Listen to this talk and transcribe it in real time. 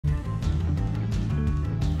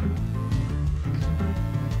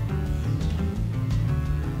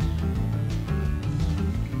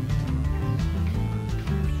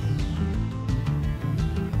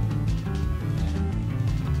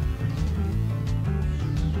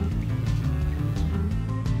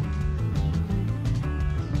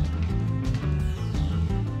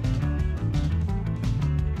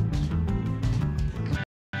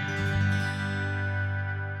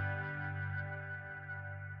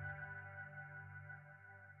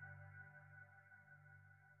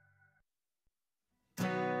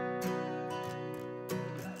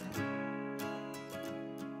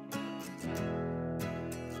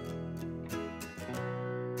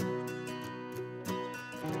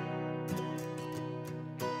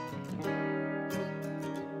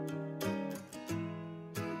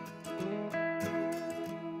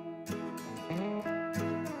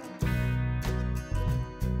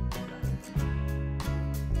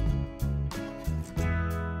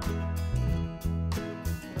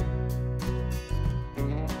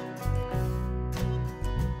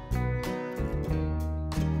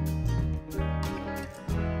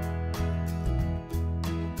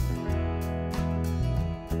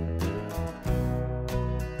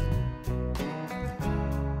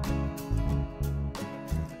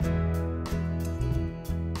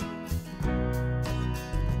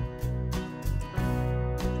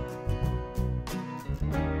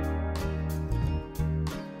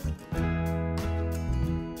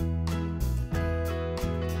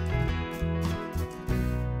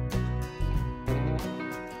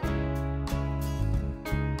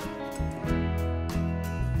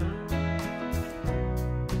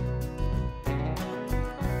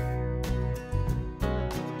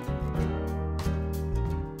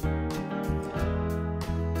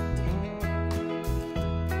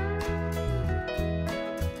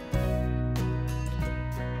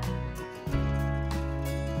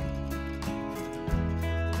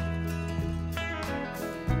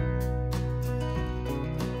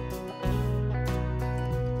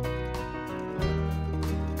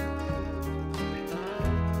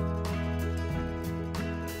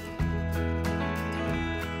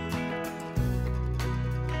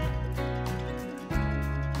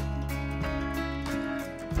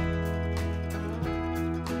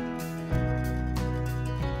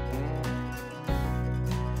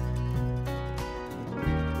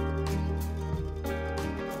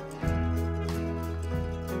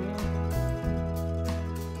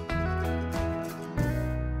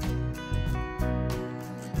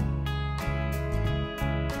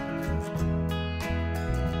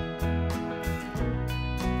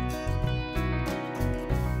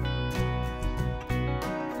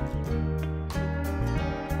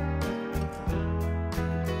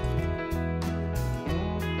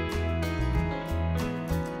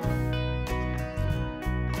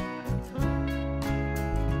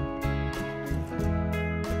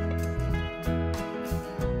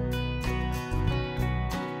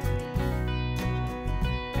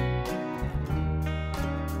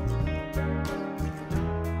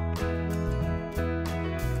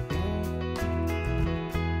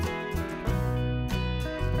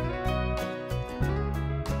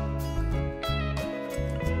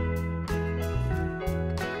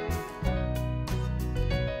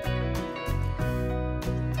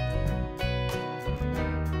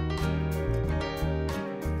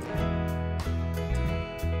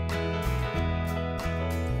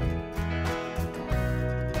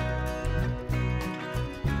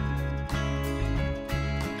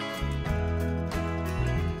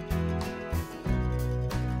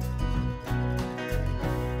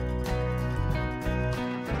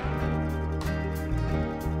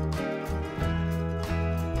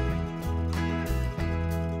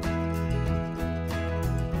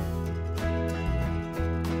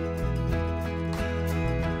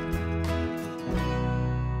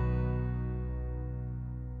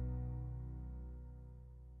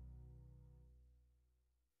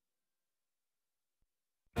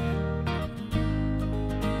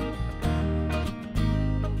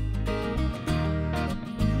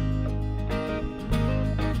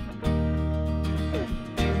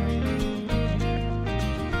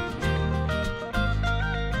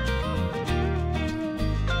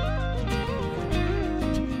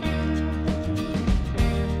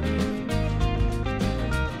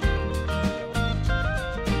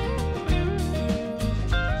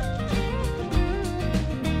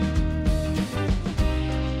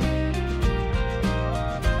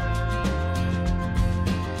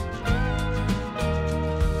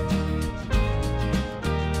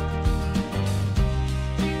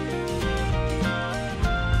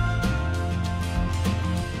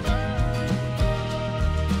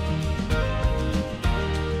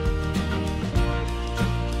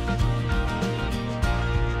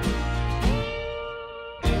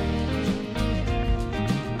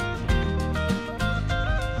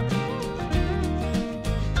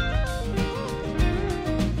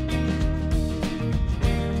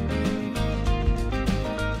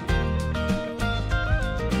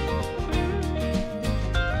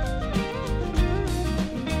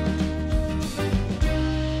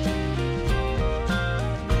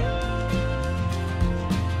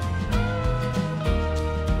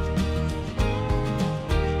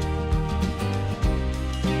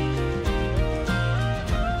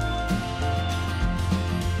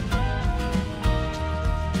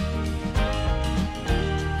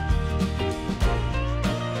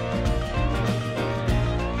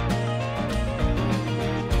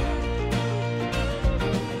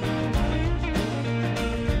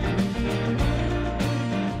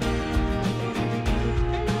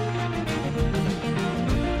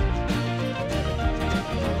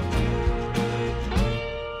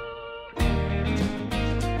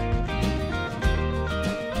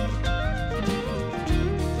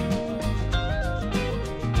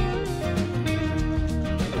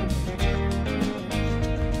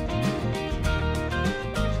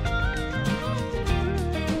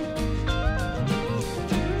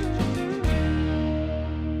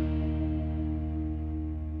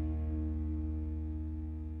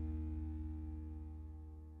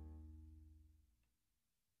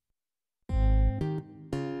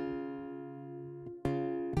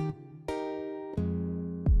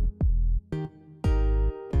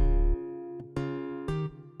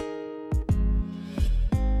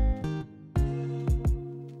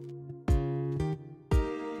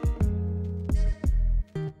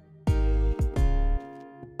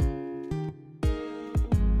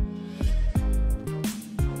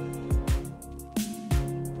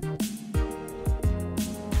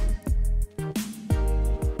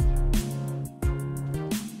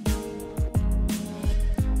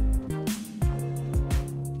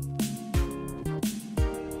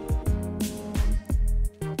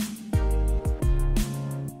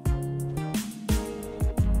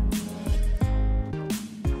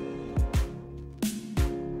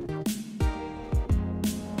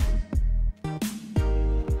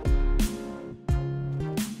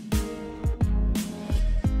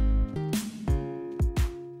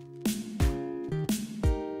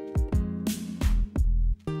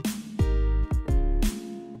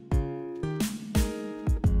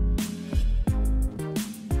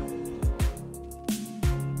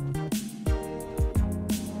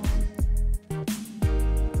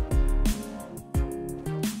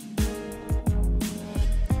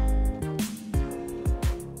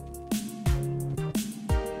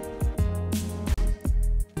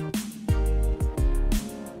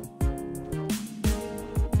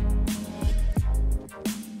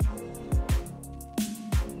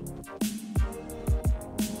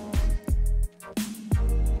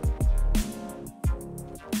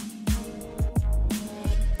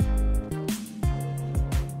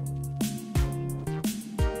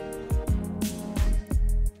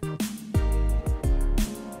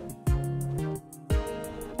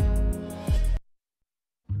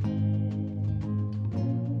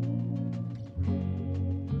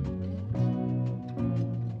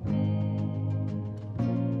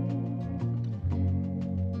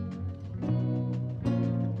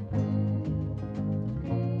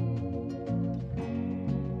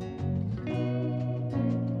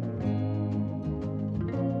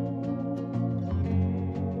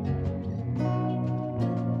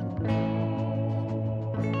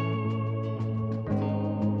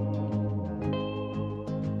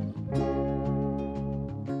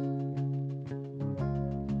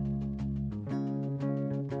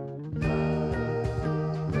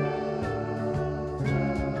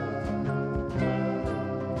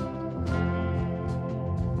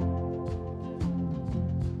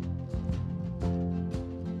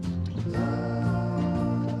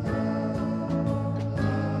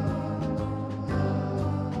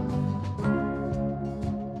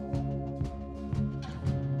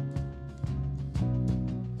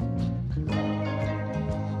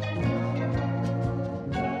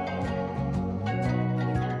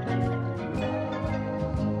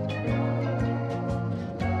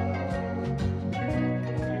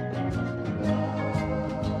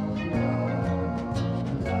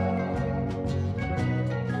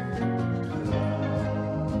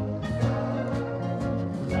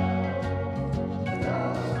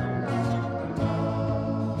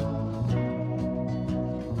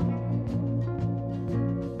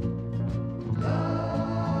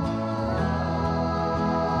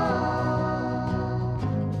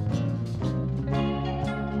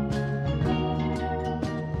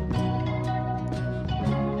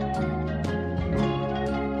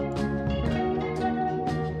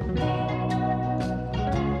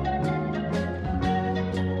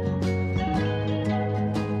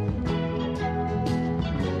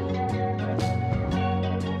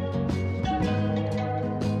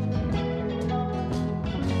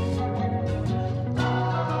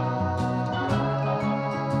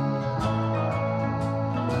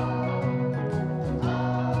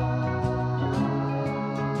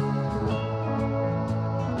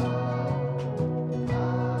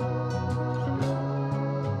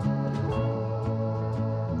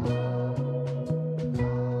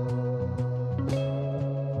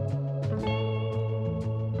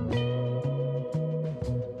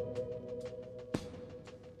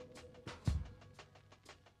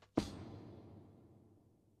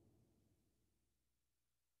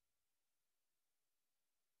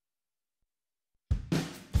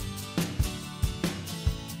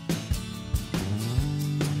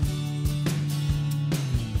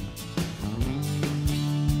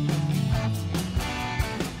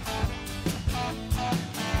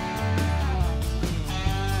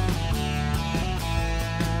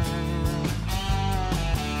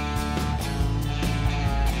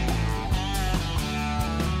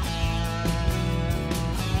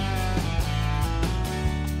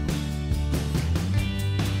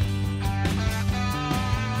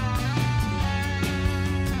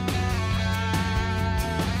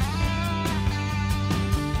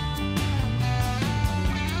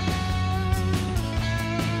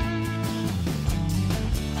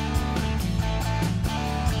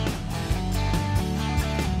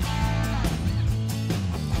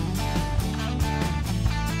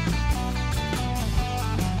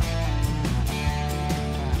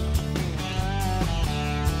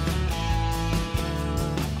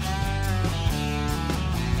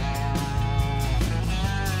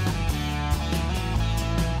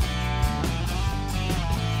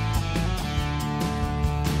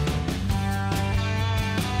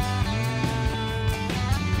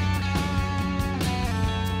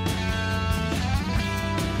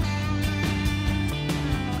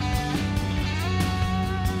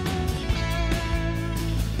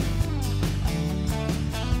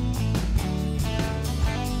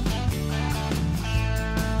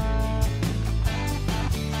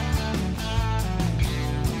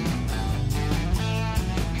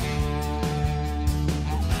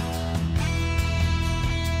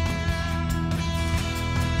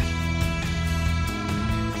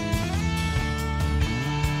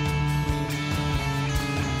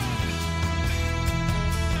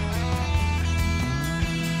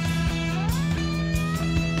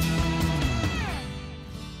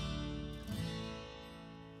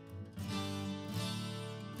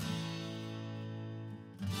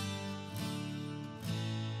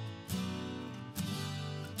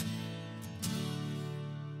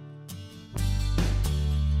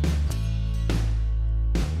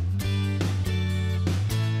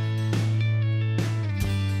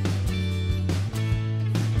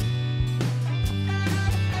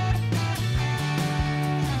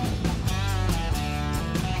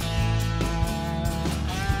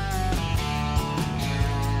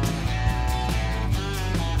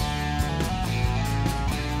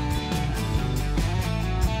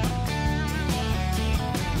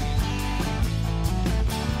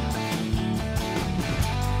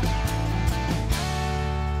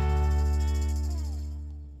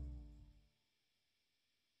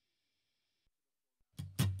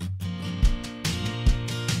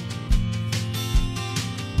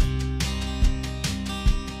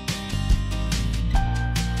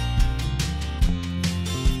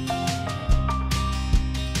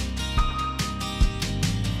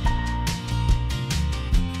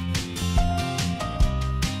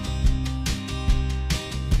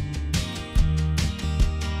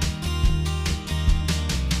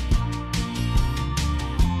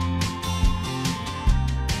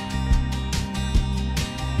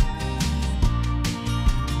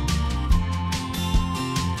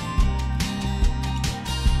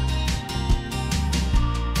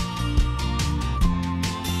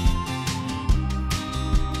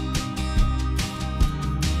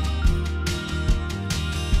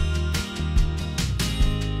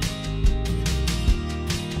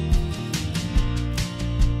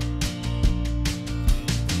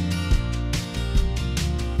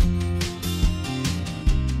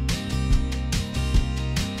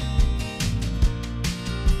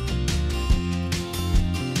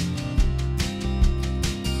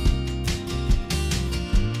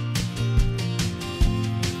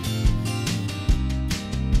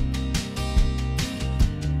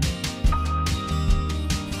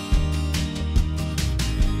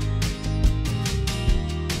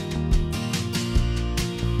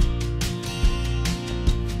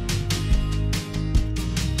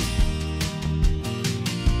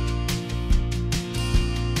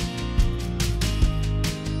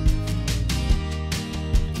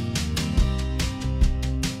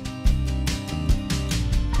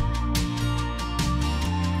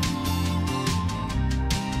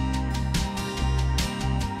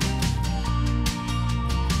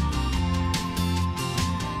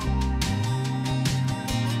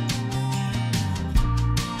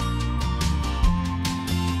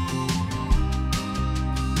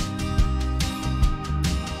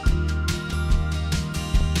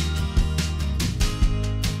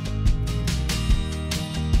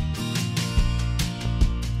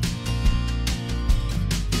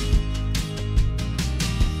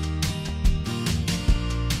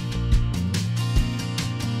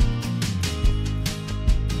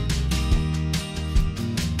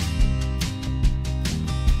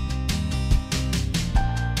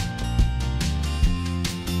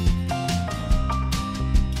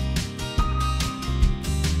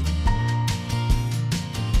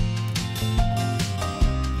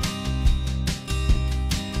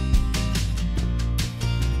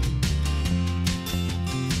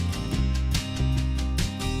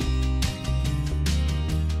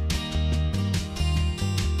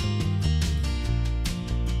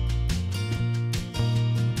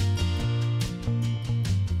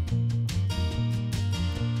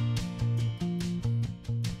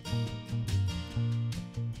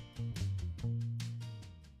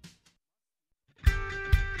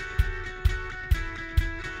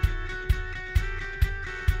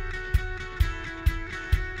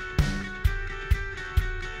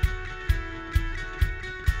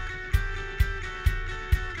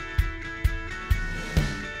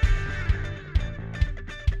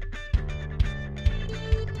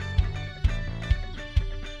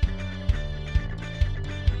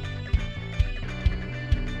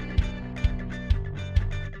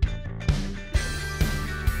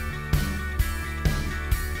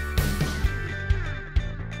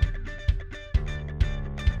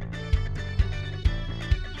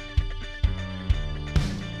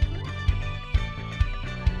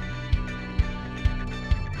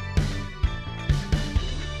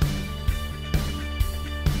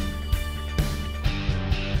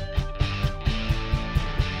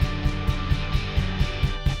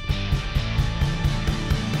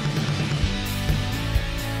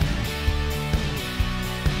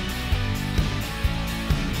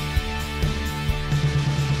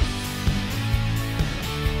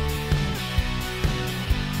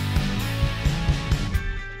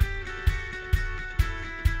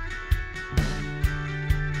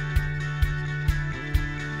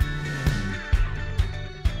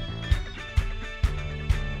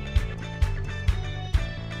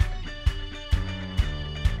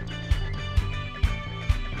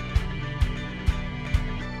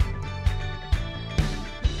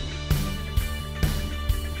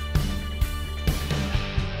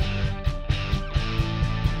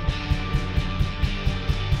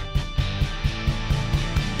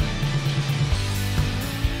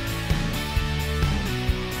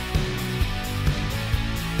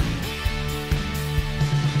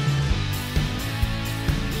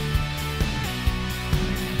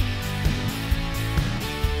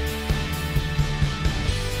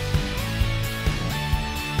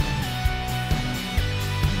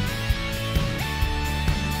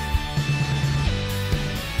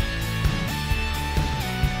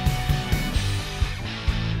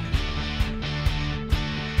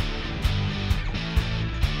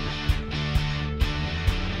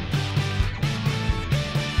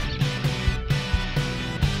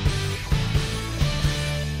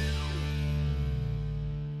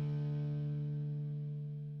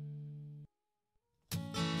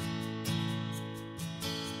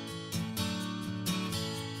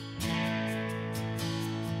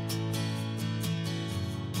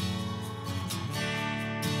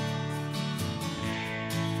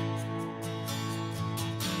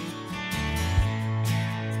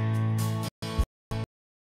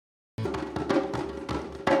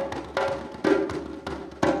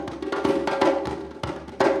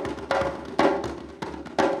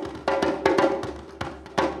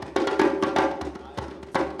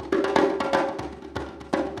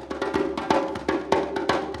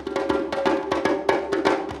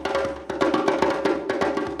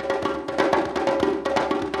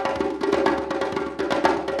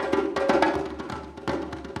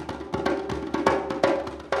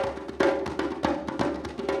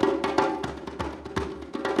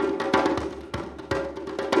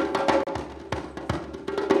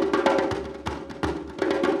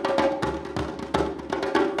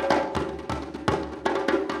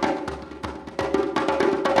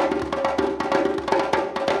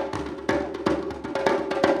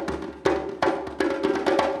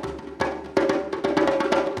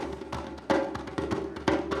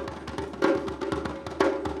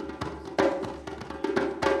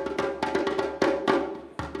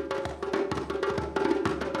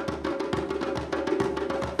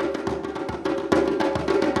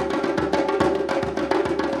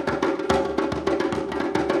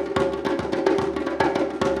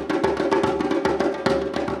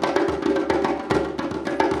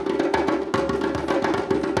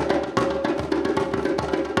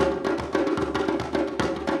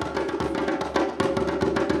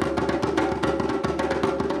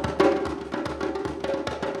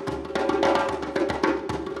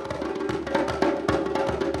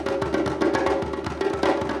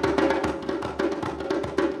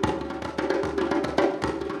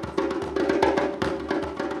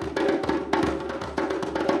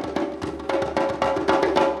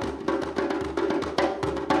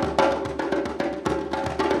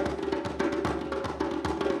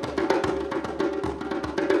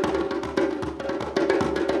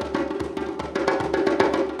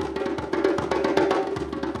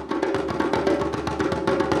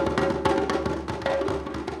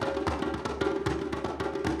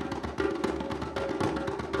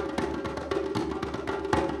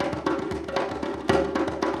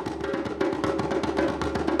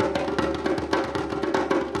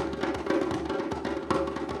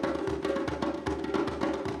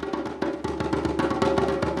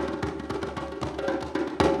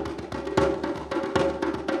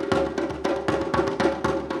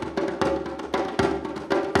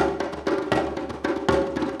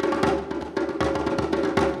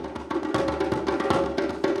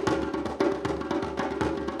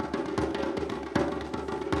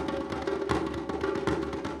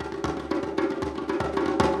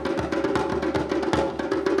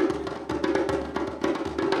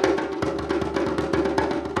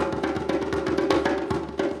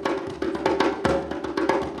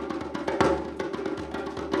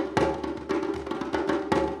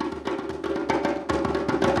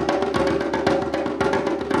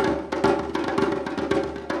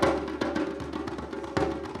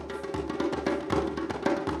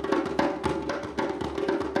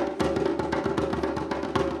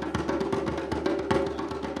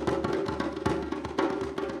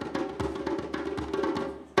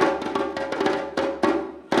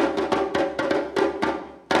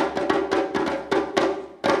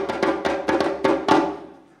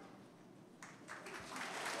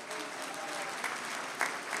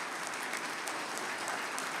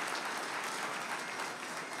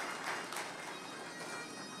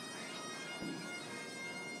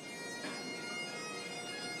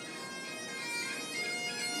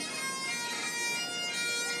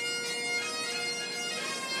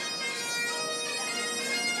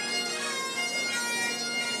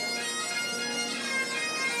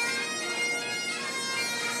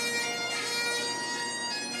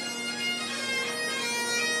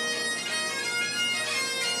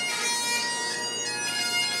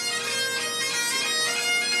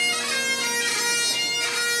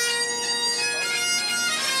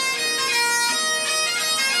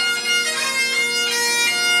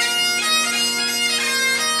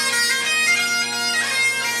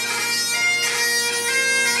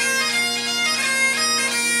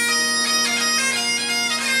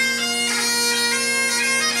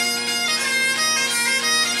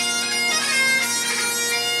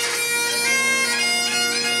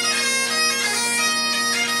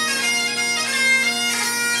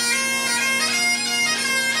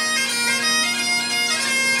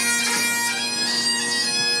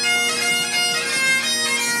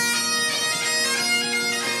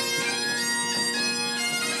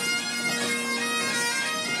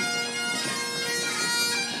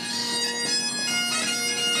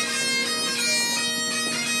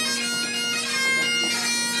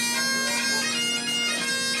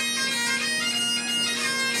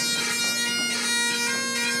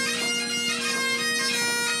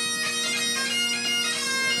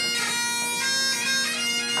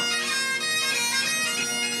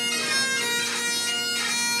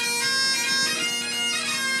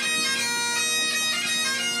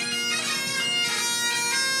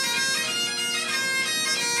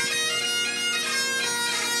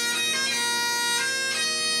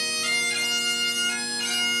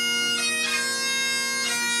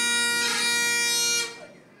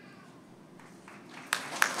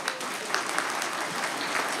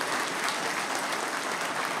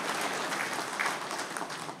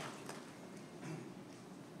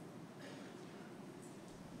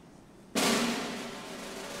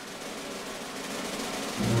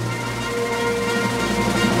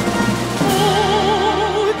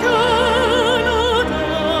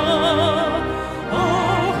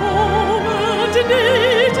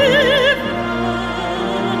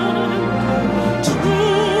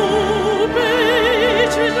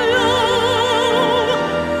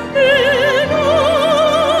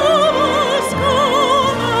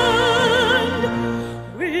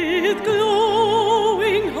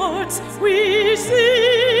we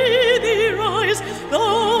see thee rise,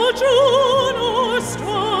 thou Juno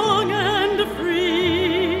strong and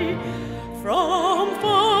free. From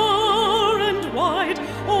far and wide,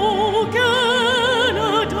 O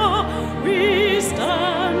Canada, we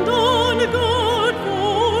stand on guard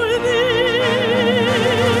for thee.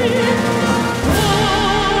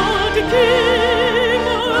 God, King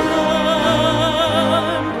our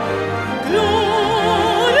land,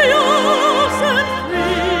 glorious and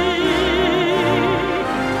free.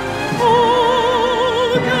 O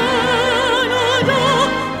Canada,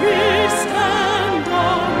 we stand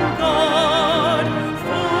on guard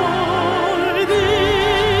for thee.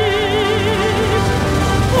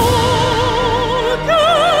 O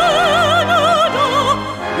Canada,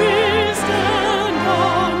 we stand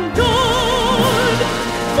on guard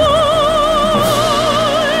for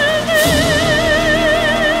thee.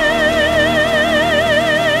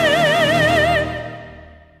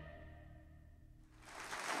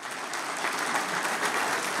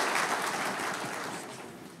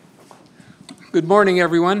 Good morning,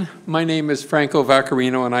 everyone. My name is Franco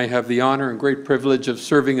Vaccarino, and I have the honor and great privilege of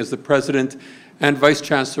serving as the President and Vice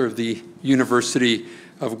Chancellor of the University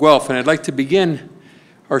of Guelph. And I'd like to begin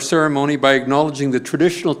our ceremony by acknowledging the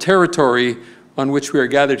traditional territory on which we are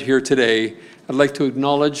gathered here today. I'd like to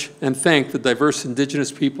acknowledge and thank the diverse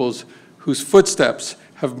Indigenous peoples whose footsteps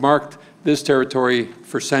have marked this territory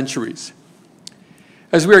for centuries.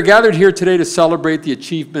 As we are gathered here today to celebrate the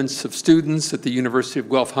achievements of students at the University of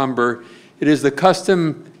Guelph-Humber, it is the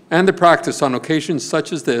custom and the practice on occasions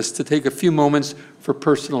such as this to take a few moments for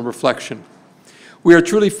personal reflection. We are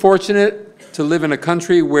truly fortunate to live in a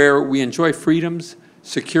country where we enjoy freedoms,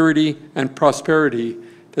 security, and prosperity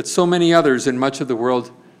that so many others in much of the world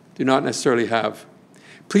do not necessarily have.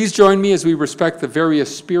 Please join me as we respect the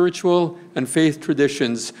various spiritual and faith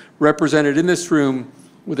traditions represented in this room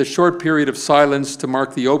with a short period of silence to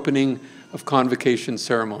mark the opening of Convocation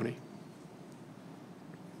ceremony.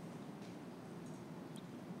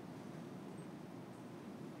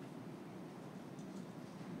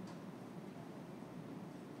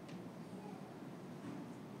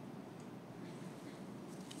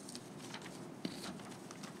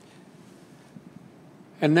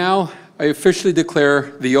 And now I officially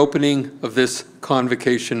declare the opening of this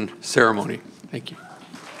Convocation ceremony. Thank you.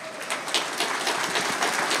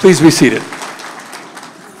 Please be seated.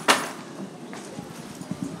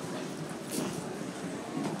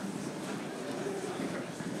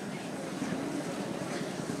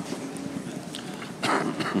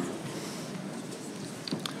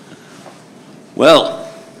 Well,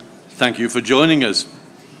 thank you for joining us.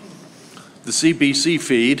 The CBC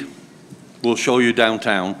feed will show you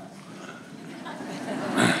downtown,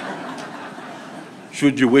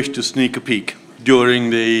 should you wish to sneak a peek during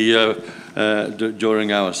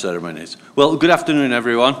during our ceremonies. Well, good afternoon,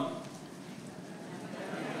 everyone.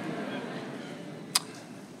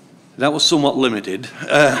 That was somewhat limited.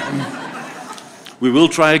 We will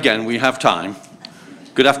try again. We have time.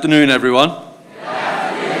 Good afternoon, everyone. Good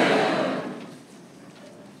afternoon.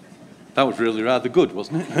 That was really rather good,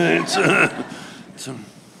 wasn't it?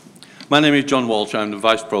 My name is John Walsh. I'm the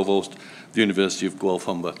Vice Provost of the University of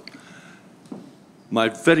Guelph-Humber. My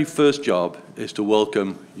very first job is to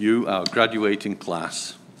welcome you, our graduating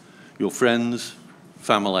class, your friends,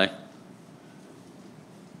 family,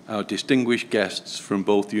 our distinguished guests from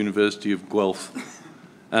both the University of Guelph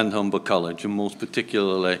and Humber College, and most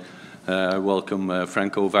particularly I welcome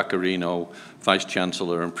Franco Vaccarino, Vice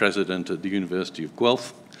Chancellor and President at the University of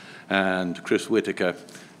Guelph, and Chris Whitaker,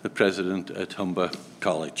 the President at Humber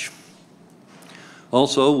College.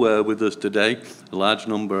 Also with us today, a large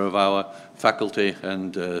number of our faculty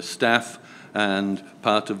and staff and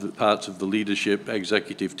parts of the leadership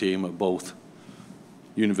executive team at both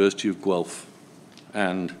University of Guelph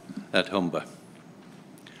and at Humber.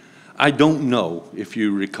 I don't know if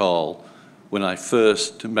you recall when I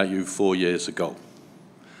first met you 4 years ago,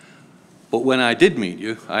 but when I did meet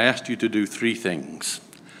you, I asked you to do 3 things,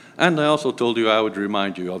 and I also told you I would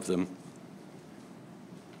remind you of them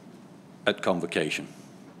at Convocation.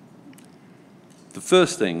 The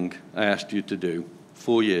first thing I asked you to do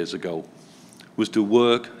 4 years ago was to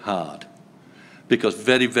work hard, because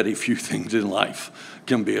very, very few things in life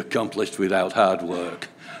can be accomplished without hard work.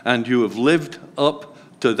 And you have lived up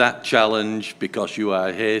to that challenge because you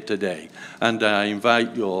are here today. And I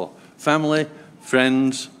invite your family,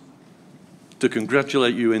 friends, to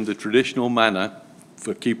congratulate you in the traditional manner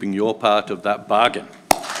for keeping your part of that bargain.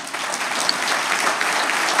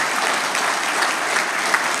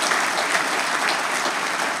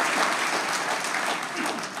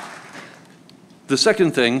 The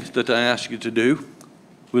second thing that I ask you to do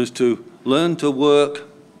was to learn to work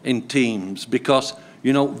in teams because,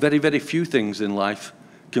 you know, very, very few things in life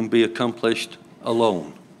can be accomplished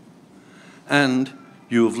alone. And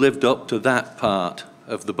you have lived up to that part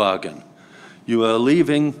of the bargain. You are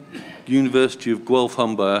leaving the University of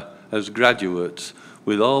Guelph-Humber as graduates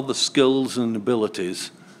with all the skills and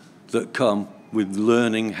abilities that come with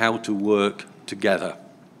learning how to work together.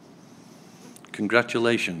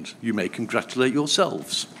 Congratulations. You may congratulate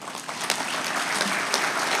yourselves.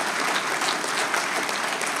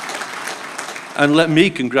 And let me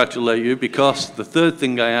congratulate you, because the third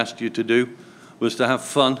thing I asked you to do was to have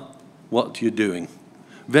fun what you're doing.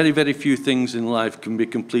 Very, very few things in life can be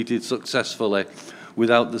completed successfully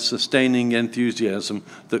without the sustaining enthusiasm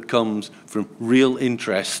that comes from real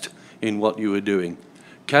interest in what you are doing.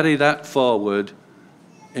 Carry that forward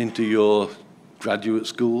into your graduate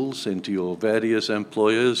schools, into your various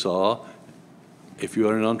employers, or, if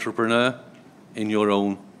you're an entrepreneur, in your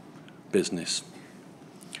own business.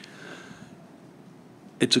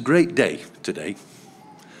 It's a great day today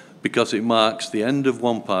because it marks the end of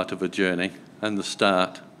one part of a journey and the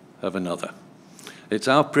start of another. It's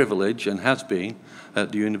our privilege, and has been,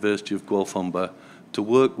 at the University of Guelph-Humber, to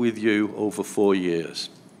work with you over 4 years.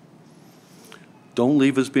 Don't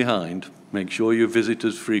leave us behind. Make sure you visit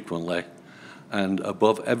us frequently. And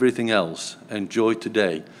above everything else, enjoy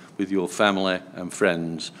today with your family and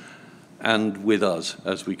friends and with us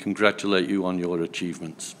as we congratulate you on your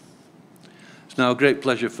achievements. It's now a great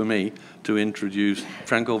pleasure for me to introduce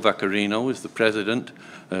Franco Vaccarino, as the President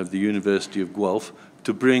of the University of Guelph,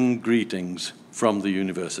 to bring greetings from the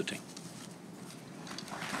university.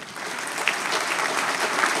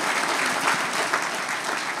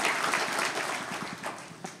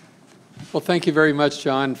 Well, thank you very much,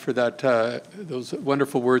 John, for that, those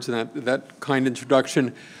wonderful words and that kind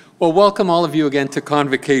introduction. Well, welcome all of you again to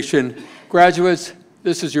Convocation. Graduates,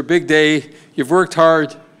 this is your big day. You've worked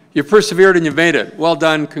hard, you've persevered, and you've made it. Well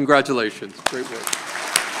done. Congratulations. Great work.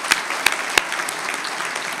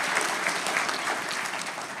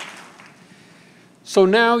 So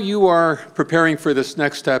now you are preparing for this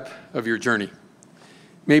next step of your journey.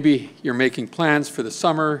 Maybe you're making plans for the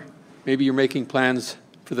summer. Maybe you're making plans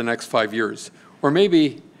for the next 5 years. Or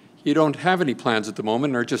maybe you don't have any plans at the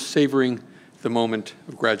moment and are just savoring the moment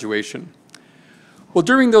of graduation. Well,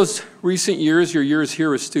 during those recent years, your years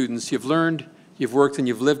here as students, you've learned, you've worked, and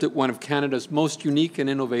you've lived at one of Canada's most unique and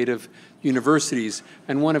innovative universities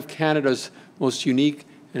and one of Canada's most unique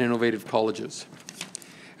and innovative colleges.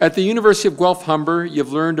 At the University of Guelph-Humber,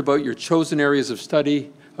 you've learned about your chosen areas of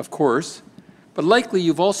study, of course, but likely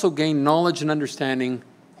you've also gained knowledge and understanding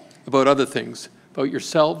about other things, about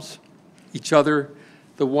yourselves, each other,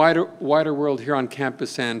 the wider world here on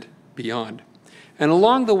campus and beyond. And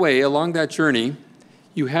along the way, along that journey,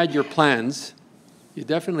 you had your plans. You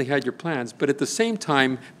definitely had your plans, but at the same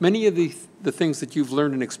time, many of the things that you've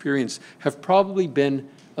learned and experienced have probably been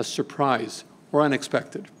a surprise or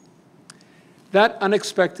unexpected. That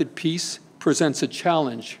unexpected piece presents a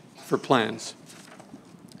challenge for plans.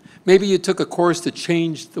 Maybe you took a course that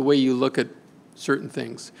changed the way you look at certain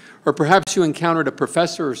things. Or perhaps you encountered a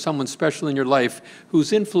professor or someone special in your life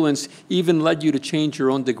whose influence even led you to change your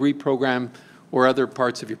own degree program or other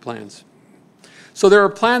parts of your plans. So there are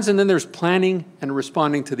plans, and then there's planning and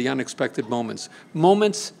responding to the unexpected moments.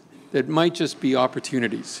 Moments that might just be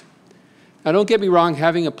opportunities. Now, don't get me wrong,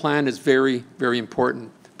 having a plan is very, very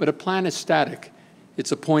important. But a plan is static.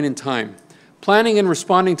 It's a point in time. Planning and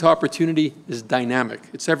responding to opportunity is dynamic.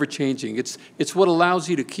 It's ever-changing. It's what allows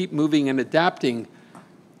you to keep moving and adapting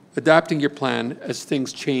your plan as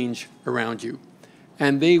things change around you.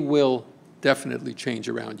 And they will definitely change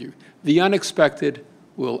around you. The unexpected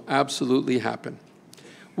will absolutely happen.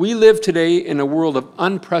 We live today in a world of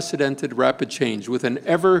unprecedented rapid change with an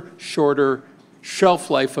ever shorter shelf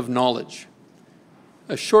life of knowledge.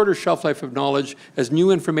 A shorter shelf life of knowledge as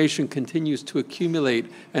new information continues to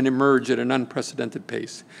accumulate and emerge at an unprecedented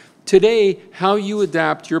pace. Today, how you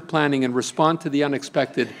adapt your planning and respond to the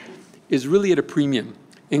unexpected is really at a premium,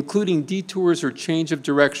 including detours or change of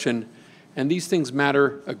direction, and these things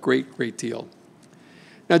matter a great, great deal.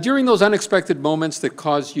 Now, during those unexpected moments that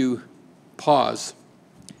cause you pause,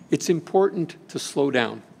 it's important to slow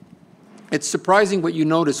down. It's surprising what you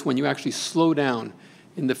notice when you actually slow down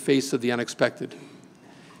in the face of the unexpected.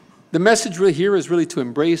 The message really here is really to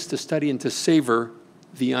embrace, to study, and to savor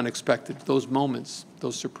the unexpected, those moments,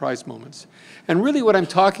 those surprise moments. And really what I'm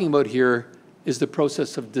talking about here is the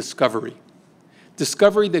process of discovery.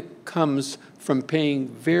 Discovery that comes from paying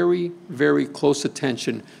very, very close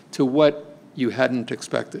attention to what you hadn't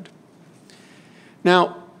expected.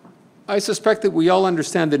 Now, I suspect that we all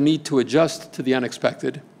understand the need to adjust to the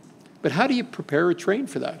unexpected, but how do you prepare or train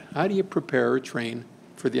for that? How do you prepare or train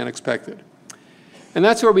for the unexpected? And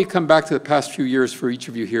that's where we come back to the past few years for each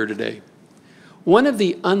of you here today. One of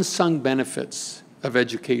the unsung benefits of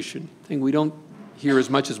education, a thing we don't hear as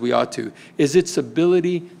much as we ought to, is its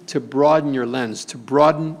ability to broaden your lens, to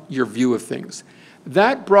broaden your view of things.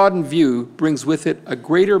 That broadened view brings with it a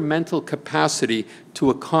greater mental capacity to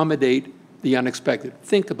accommodate the unexpected.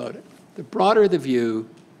 Think about it. The broader the view,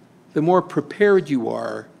 the more prepared you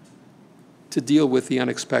are to deal with the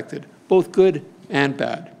unexpected, both good and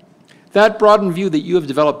bad. That broadened view that you have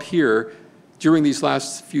developed here during these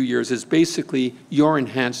last few years is basically your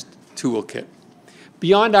enhanced toolkit.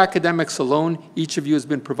 Beyond academics alone, each of you has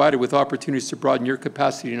been provided with opportunities to broaden your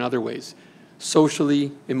capacity in other ways,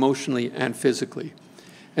 socially, emotionally, and physically.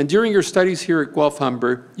 And during your studies here at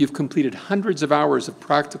Guelph-Humber, you've completed hundreds of hours of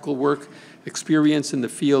practical work, experience in the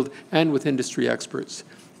field, and with industry experts.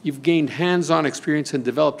 You've gained hands-on experience and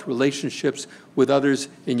developed relationships with others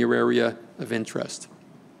in your area of interest.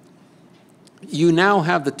 You now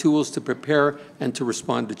have the tools to prepare and to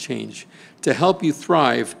respond to change, to help you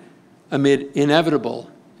thrive amid inevitable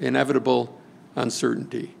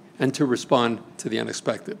uncertainty, and to respond to the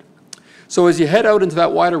unexpected. So as you head out into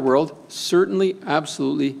that wider world, certainly,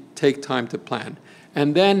 absolutely take time to plan.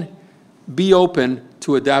 And then be open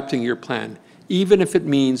to adapting your plan, even if it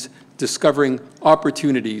means discovering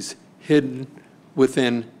opportunities hidden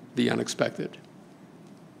within the unexpected.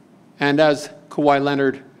 And as Kawhi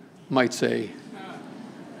Leonard might say,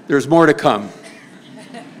 there's more to come.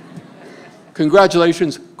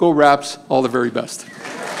 Congratulations, go Raps, all the very best.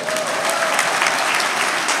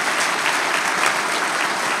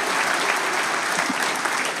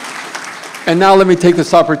 And now let me take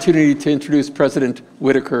this opportunity to introduce President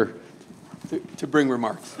Whitaker to bring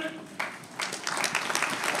remarks.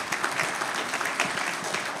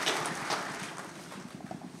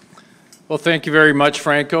 Well, thank you very much,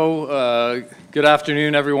 Franco. Good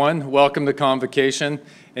afternoon, everyone. Welcome to Convocation.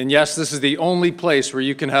 And yes, this is the only place where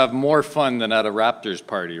you can have more fun than at a Raptors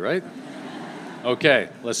party, right? Okay,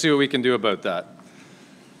 let's see what we can do about that.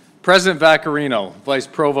 President Vaccarino, Vice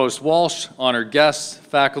Provost Walsh, honored guests,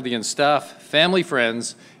 faculty and staff, family,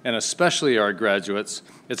 friends, and especially our graduates,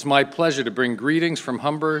 it's my pleasure to bring greetings from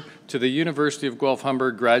Humber to the University of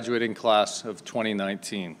Guelph-Humber graduating class of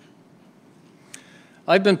 2019.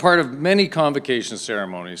 I've been part of many convocation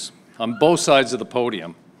ceremonies on both sides of the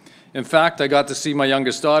podium. In fact, I got to see my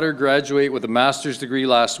youngest daughter graduate with a master's degree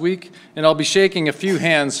last week, and I'll be shaking a few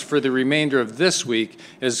hands for the remainder of this week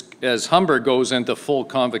as Humber goes into full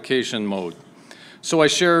convocation mode. So I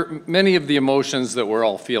share many of the emotions that we're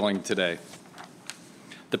all feeling today.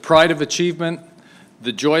 The pride of achievement,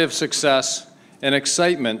 the joy of success, and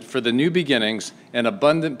excitement for the new beginnings and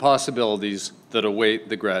abundant possibilities that await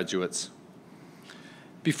the graduates.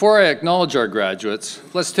 Before I acknowledge our graduates,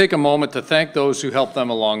 let's take a moment to thank those who helped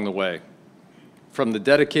them along the way. From the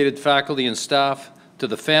dedicated faculty and staff to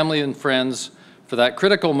the family and friends for that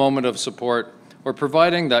critical moment of support or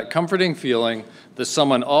providing that comforting feeling that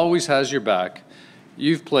someone always has your back,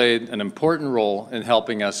 you've played an important role in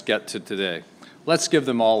helping us get to today. Let's give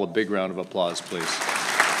them all a big round of applause, please.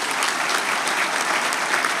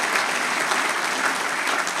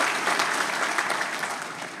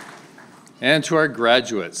 And to our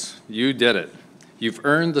graduates, you did it. You've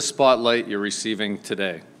earned the spotlight you're receiving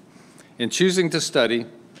today. In choosing to study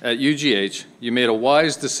at UGH, you made a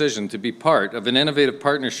wise decision to be part of an innovative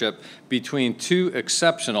partnership between two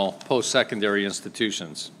exceptional post-secondary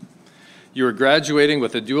institutions. You are graduating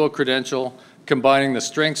with a dual credential, combining the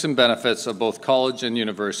strengths and benefits of both college and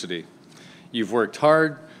university. You've worked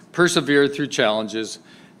hard, persevered through challenges,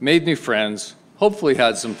 made new friends, hopefully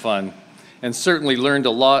had some fun, and certainly learned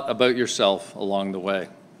a lot about yourself along the way.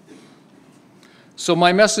 So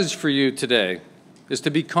my message for you today is to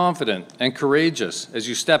be confident and courageous as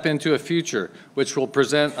you step into a future which will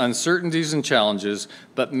present uncertainties and challenges,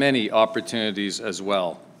 but many opportunities as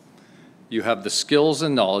well. You have the skills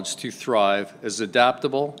and knowledge to thrive as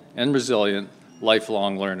adaptable and resilient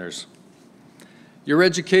lifelong learners. Your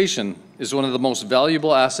education is one of the most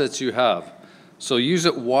valuable assets you have, so use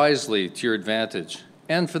it wisely to your advantage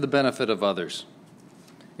and for the benefit of others.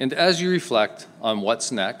 And as you reflect on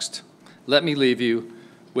what's next, let me leave you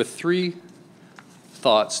with 3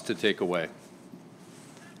 thoughts to take away.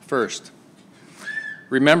 First,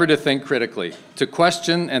 remember to think critically, to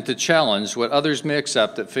question and to challenge what others may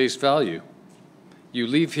accept at face value. You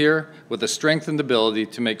leave here with a strengthened ability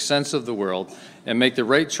to make sense of the world and make the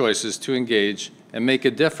right choices to engage and make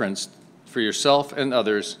a difference for yourself and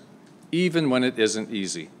others, even when it isn't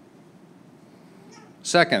easy.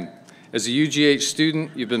 Second, As a UGH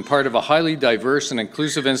student, you've been part of a highly diverse and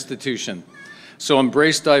inclusive institution. So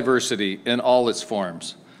embrace diversity in all its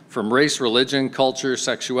forms, from race, religion, culture,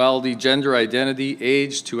 sexuality, gender identity,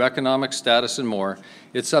 age, to economic status, and more.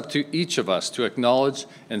 It's up to each of us to acknowledge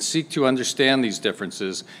and seek to understand these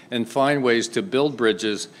differences and find ways to build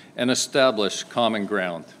bridges and establish common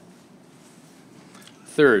ground.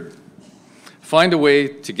 Third, find a way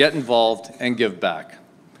to get involved and give back.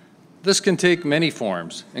 This can take many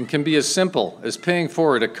forms and can be as simple as paying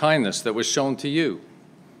forward a kindness that was shown to you,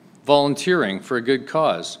 volunteering for a good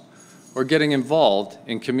cause, or getting involved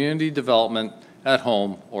in community development at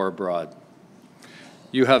home or abroad.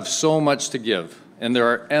 You have so much to give, and there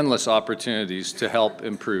are endless opportunities to help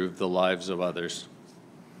improve the lives of others.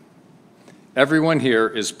 Everyone here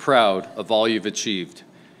is proud of all you've achieved.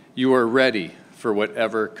 You are ready for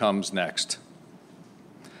whatever comes next.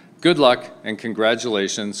 Good luck and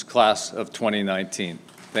congratulations, class of 2019.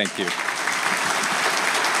 Thank you. Did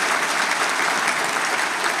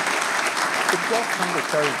Guelph-Humber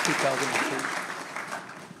start in 2002?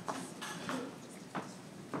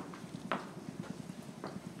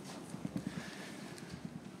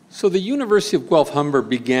 So the University of Guelph-Humber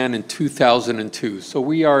began in 2002, so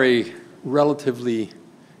we are a relatively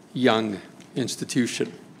young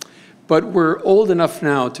institution. But we're old enough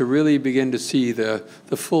now to really begin to see the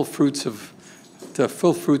full fruits of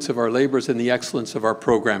our labors and the excellence of our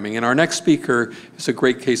programming. And our next speaker is a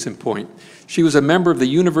great case in point. She was a member of the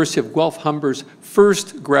University of Guelph-Humber's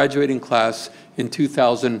first graduating class in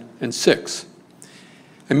 2006.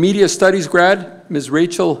 A media studies grad, Ms.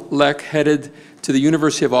 Rachel Leck headed to the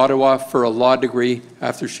University of Ottawa for a law degree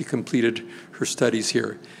after she completed her studies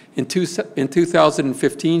here. In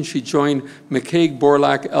 2015, she joined McCaig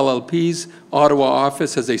Borlaug LLP's Ottawa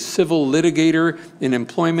office as a civil litigator in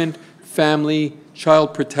employment, family,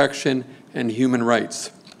 child protection, and human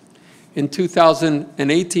rights. In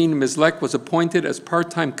 2018, Ms. Leck was appointed as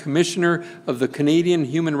part-time commissioner of the Canadian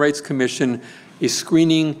Human Rights Commission, a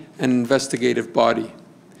screening and investigative body.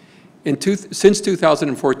 Since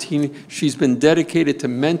 2014, she's been dedicated to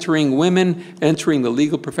mentoring women entering the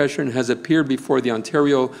legal profession and has appeared before the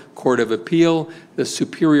Ontario Court of Appeal, the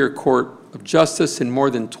Superior Court of Justice in more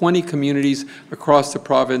than 20 communities across the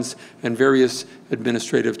province and various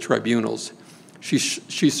administrative tribunals. She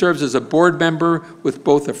serves as a board member with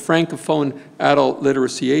both a Francophone adult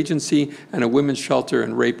literacy agency and a women's shelter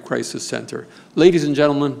and rape crisis center. Ladies and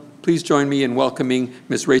gentlemen, please join me in welcoming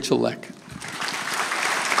Ms. Rachel Leck.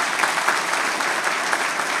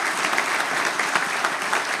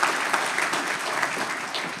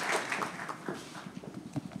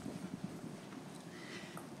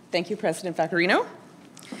 Thank you, President Vaccarino,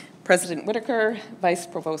 President Whitaker, Vice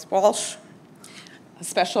Provost Walsh. A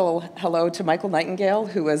special hello to Michael Nightingale,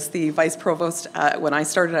 who was the Vice Provost when I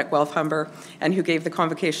started at Guelph-Humber and who gave the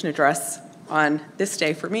convocation address on this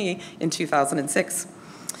day for me in 2006.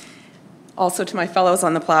 Also to my fellows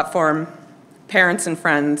on the platform, parents and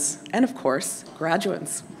friends, and of course,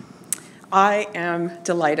 graduates. I am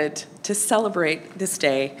delighted to celebrate this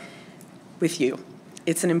day with you.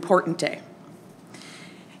 It's an important day.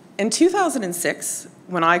 In 2006,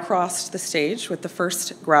 when I crossed the stage with the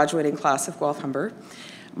first graduating class of Guelph-Humber,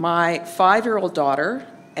 my 5-year-old daughter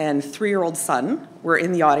and 3-year-old son were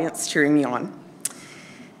in the audience cheering me on.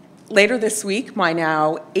 Later this week, my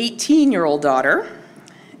now 18-year-old daughter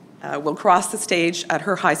will cross the stage at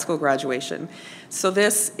her high school graduation. So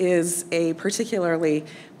this is a particularly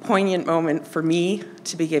poignant moment for me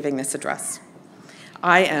to be giving this address.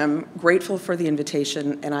 I am grateful for the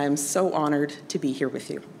invitation, and I am so honored to be here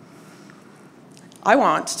with you. I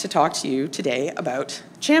want to talk to you today about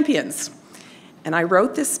champions. And I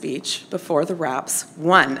wrote this speech before the Raps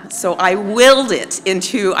won. So I willed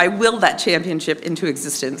that championship into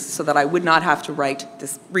existence so that I would not have to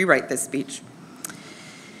rewrite this speech.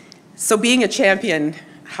 So being a champion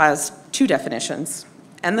has 2 definitions.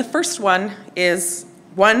 And the first one is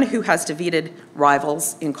one who has defeated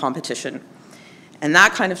rivals in competition. And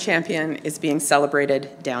that kind of champion is being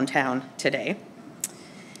celebrated downtown today.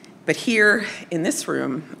 But here in this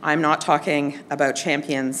room, I'm not talking about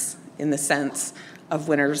champions in the sense of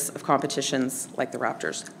winners of competitions like the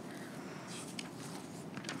Raptors.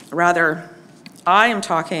 Rather, I am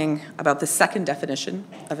talking about the second definition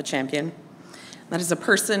of a champion. That is a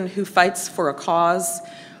person who fights for a cause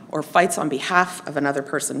or fights on behalf of another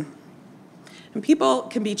person. And people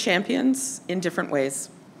can be champions in different ways,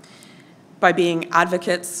 by being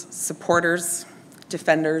advocates, supporters,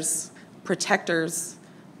 defenders, protectors,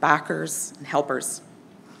 backers, and helpers.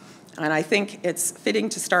 And I think it's fitting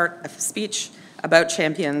to start a speech about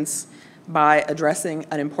champions by addressing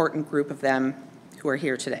an important group of them who are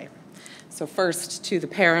here today. So first, to the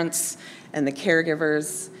parents and the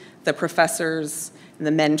caregivers, the professors, and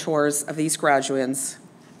the mentors of these graduates,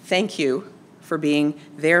 thank you for being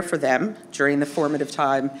there for them during the formative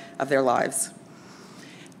time of their lives.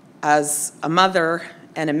 As a mother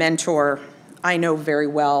and a mentor, I know very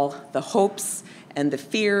well the hopes and the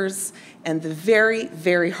fears and the very,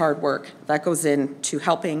 very hard work that goes into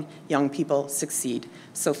helping young people succeed.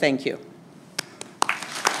 So thank you.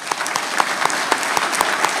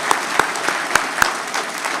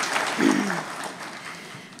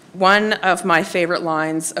 One of my favorite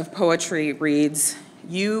lines of poetry reads,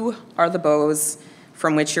 "You are the bows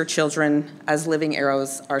from which your children as living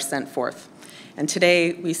arrows are sent forth." And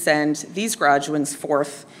today we send these graduates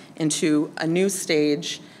forth into a new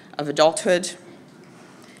stage of adulthood,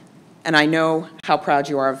 and I know how proud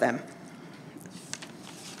you are of them.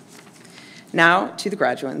 Now to the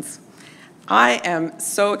graduates. I am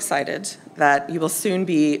so excited that you will soon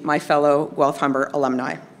be my fellow Guelph-Humber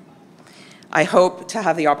alumni. I hope to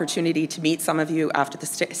have the opportunity to meet some of you after the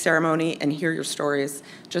ceremony and hear your stories,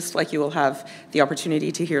 just like you will have the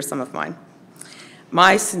opportunity to hear some of mine.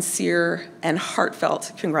 My sincere and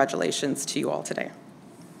heartfelt congratulations to you all today.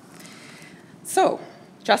 So,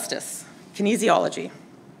 justice, kinesiology.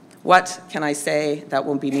 What can I say that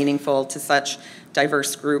will be meaningful to such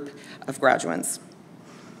diverse group of graduates?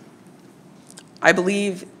 I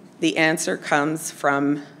believe the answer comes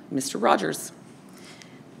from Mr. Rogers.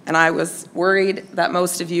 And I was worried that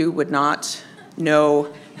most of you would not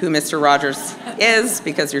know who Mr. Rogers is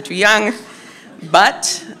because you're too young,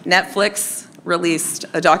 but Netflix released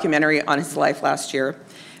a documentary on his life last year.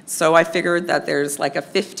 So I figured that there's like a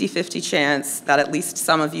 50-50 chance that at least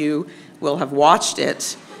some of you will have watched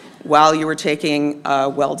it while you were taking a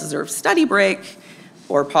well-deserved study break,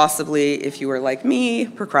 or possibly, if you were like me,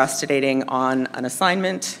 procrastinating on an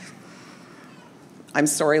assignment. I'm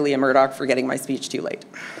sorry, Leah Murdoch, for getting my speech too late.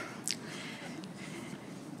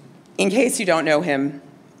 In case you don't know him,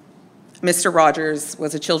 Mr. Rogers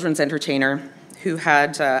was a children's entertainer who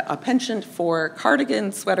had a penchant for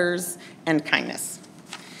cardigans, sweaters, and kindness.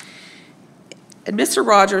 And Mr.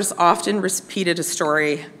 Rogers often repeated a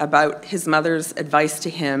story about his mother's advice to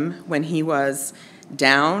him when he was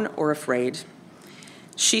down or afraid.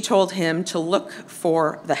 She told him to look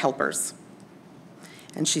for the helpers.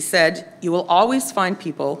 And she said, "You will always find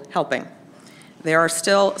people helping. There are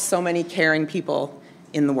still so many caring people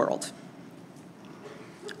in the world."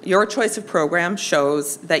 Your choice of program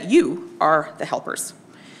shows that you are the helpers.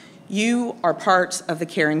 You are part of the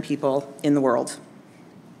caring people in the world.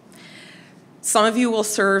 Some of you will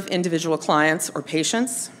serve individual clients or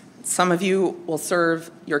patients. Some of you will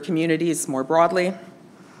serve your communities more broadly.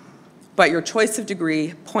 But your choice of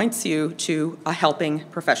degree points you to a helping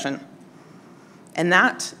profession. And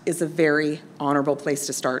that is a very honorable place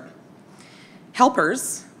to start.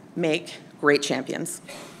 Helpers make great champions.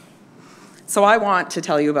 So I want to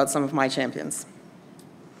tell you about some of my champions.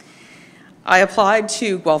 I applied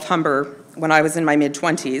to Guelph-Humber when I was in my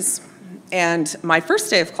mid-20s, and my first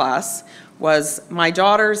day of class was my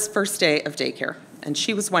daughter's first day of daycare, and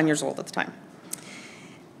she was 1 year old at the time.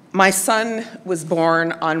 My son was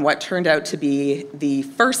born on what turned out to be the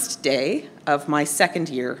first day of my second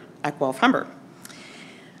year at Guelph-Humber.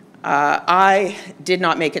 I did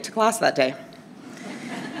not make it to class that day.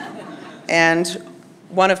 And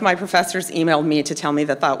one of my professors emailed me to tell me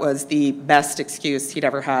that that was the best excuse he'd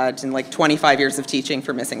ever had in like 25 years of teaching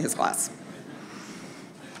for missing his class.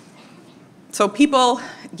 So people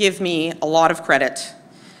give me a lot of credit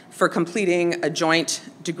for completing a joint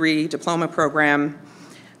degree diploma program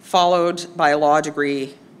followed by a law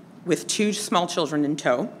degree with 2 small children in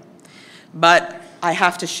tow. But I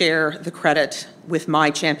have to share the credit with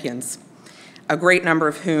my champions, a great number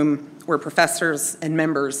of whom were professors and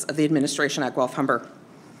members of the administration at Guelph-Humber.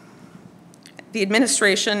 The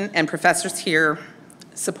administration and professors here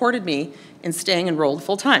supported me in staying enrolled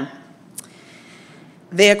full-time.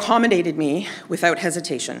 They accommodated me without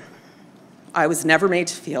hesitation. I was never made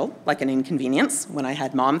to feel like an inconvenience when I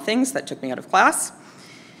had mom things that took me out of class,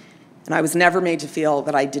 and I was never made to feel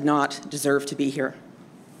that I did not deserve to be here.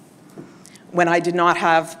 When I did not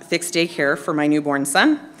have fixed daycare for my newborn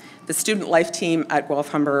son, the student life team at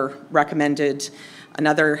Guelph-Humber recommended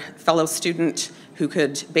another fellow student who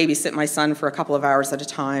could babysit my son for a couple of hours at a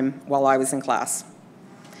time while I was in class.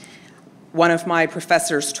 One of my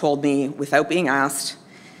professors told me, without being asked,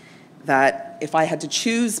 that if I had to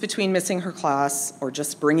choose between missing her class or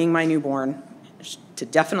just bringing my newborn, to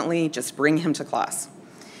definitely just bring him to class.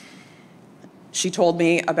 She told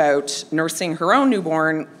me about nursing her own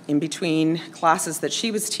newborn in between classes that she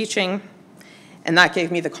was teaching, and that gave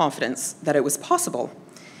me the confidence that it was possible.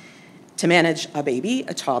 to manage a baby,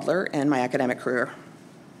 a toddler, and my academic career.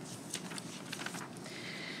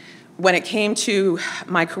 When it came to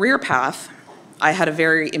my career path, I had a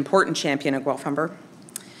very important champion at Guelph-Humber.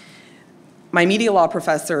 My media law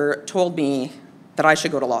professor told me that I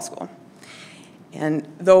should go to law school. And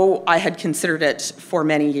though I had considered it for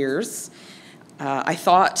many years, I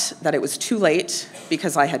thought that it was too late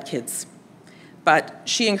because I had kids. But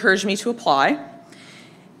she encouraged me to apply,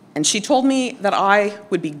 and she told me that I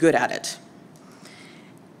would be good at it.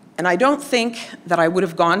 And I don't think that I would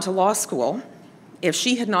have gone to law school if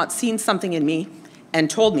she had not seen something in me and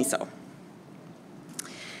told me so.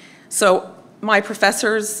 So my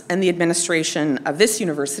professors and the administration of this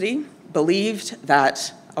university believed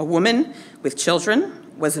that a woman with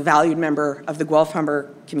children was a valued member of the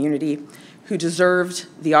Guelph-Humber community who deserved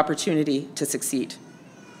the opportunity to succeed.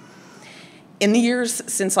 In the years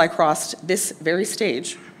since I crossed this very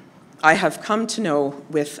stage, I have come to know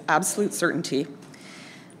with absolute certainty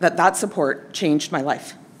that that support changed my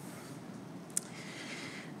life.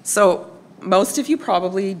 So most of you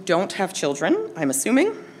probably don't have children, I'm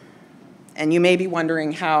assuming, and you may be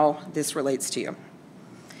wondering how this relates to you.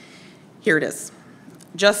 Here it is.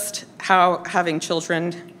 Just how having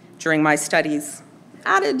children during my studies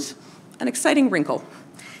added an exciting wrinkle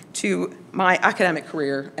to my academic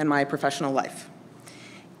career and my professional life.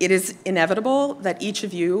 It is inevitable that each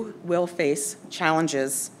of you will face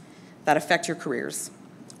challenges that affect your careers,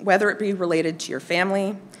 whether it be related to your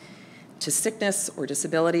family, to sickness or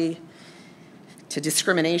disability, to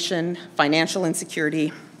discrimination, financial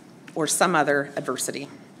insecurity, or some other adversity.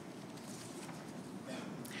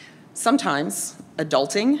 Sometimes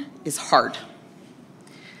adulting is hard.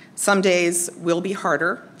 Some days will be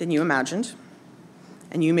harder than you imagined,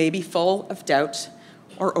 and you may be full of doubt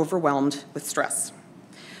or overwhelmed with stress.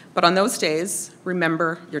 But on those days,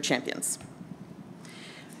 remember your champions.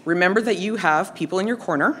 Remember that you have people in your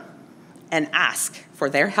corner and ask for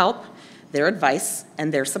their help, their advice,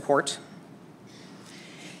 and their support.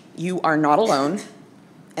 You are not alone,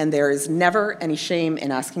 and there is never any shame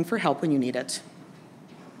in asking for help when you need it.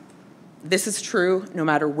 This is true no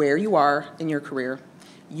matter where you are in your career.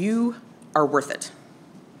 You are worth it.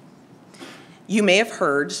 You may have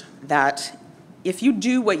heard that if you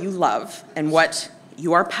do what you love and what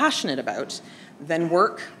you are passionate about, then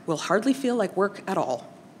work will hardly feel like work at all.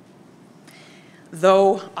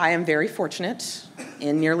 Though I am very fortunate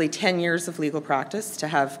in nearly 10 years of legal practice to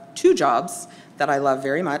have 2 jobs that I love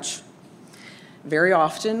very much, very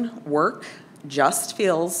often work just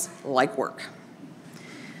feels like work.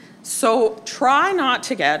 So try not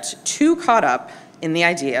to get too caught up in the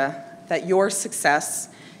idea that your success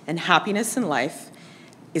and happiness in life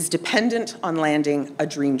is dependent on landing a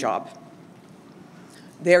dream job.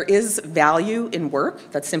 There is value in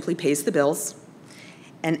work that simply pays the bills,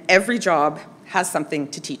 and every job has something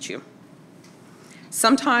to teach you.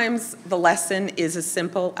 Sometimes the lesson is as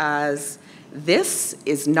simple as, this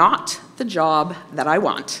is not the job that I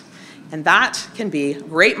want. And that can be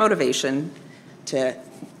great motivation to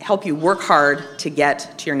help you work hard to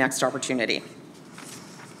get to your next opportunity.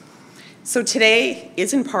 So today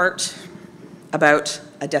is in part about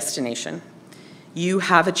a destination. You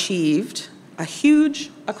have achieved a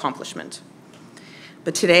huge accomplishment.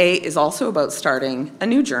 But today is also about starting a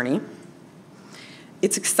new journey.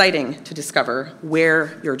 It's exciting to discover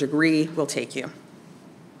where your degree will take you.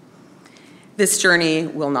 This journey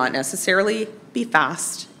will not necessarily be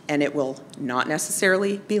fast, and it will not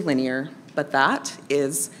necessarily be linear, but that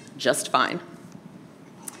is just fine.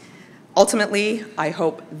 Ultimately, I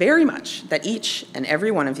hope very much that each and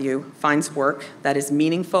every one of you finds work that is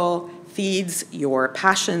meaningful, feeds your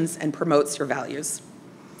passions, and promotes your values.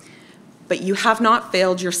 But you have not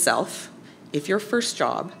failed yourself if your first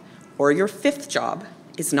job or your 5th job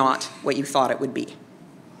is not what you thought it would be.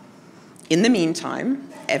 In the meantime,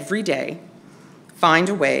 every day, find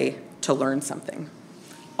a way to learn something.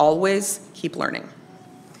 Always keep learning.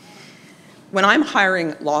 When I'm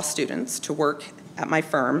hiring law students to work at my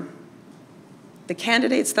firm, the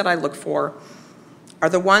candidates that I look for are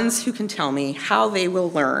the ones who can tell me how they will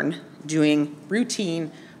learn doing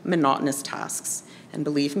routine, monotonous tasks. And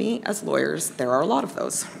believe me, as lawyers, there are a lot of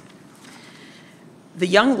those. The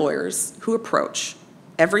young lawyers who approach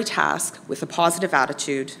every task with a positive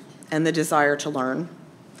attitude and the desire to learn,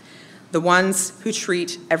 the ones who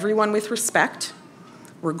treat everyone with respect,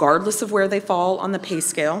 regardless of where they fall on the pay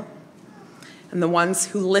scale, and the ones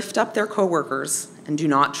who lift up their coworkers and do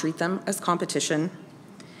not treat them as competition.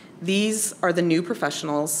 These are the new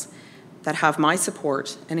professionals that have my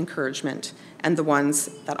support and encouragement, and the ones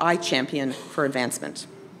that I champion for advancement.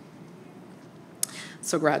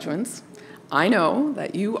 So graduates, I know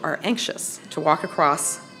that you are anxious to walk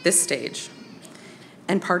across this stage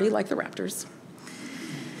and party like the Raptors.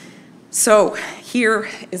 So here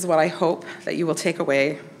is what I hope that you will take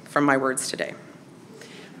away from my words today.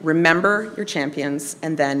 Remember your champions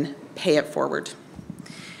and then pay it forward.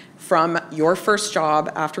 From your first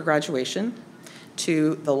job after graduation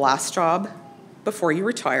to the last job before you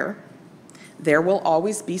retire, there will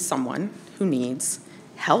always be someone who needs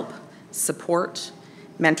help, support,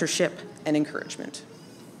 mentorship, and encouragement.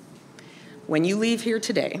 When you leave here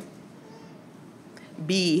today,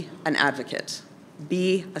 be an advocate,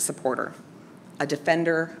 be a supporter, a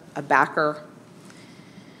defender, a backer,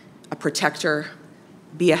 a protector,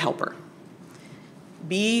 be a helper.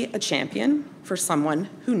 Be a champion for someone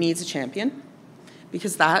who needs a champion,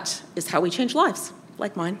 because that is how we change lives,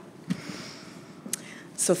 like mine.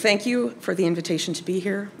 So thank you for the invitation to be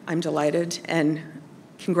here. I'm delighted, and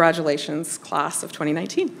congratulations, class of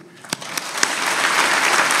 2019.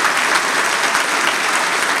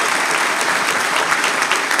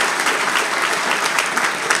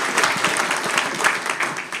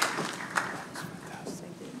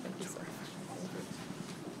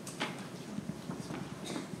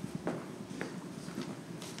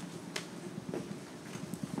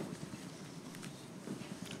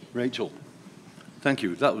 Rachel, thank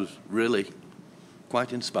you. That was really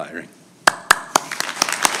quite inspiring.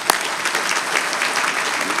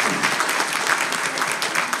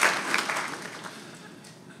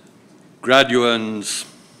 Graduands,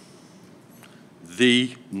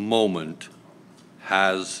 the moment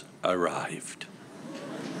has arrived.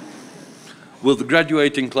 Will the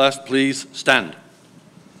graduating class please stand?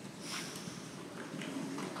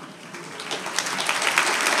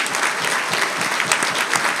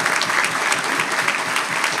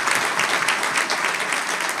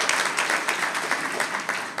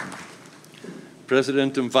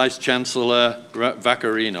 President and Vice-Chancellor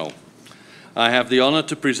Vaccarino, I have the honor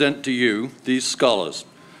to present to you these scholars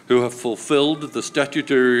who have fulfilled the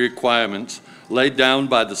statutory requirements laid down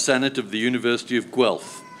by the Senate of the University of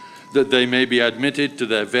Guelph, that they may be admitted to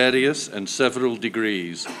their various and several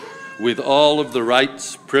degrees, with all of the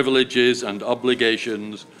rights, privileges, and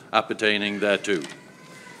obligations appertaining thereto.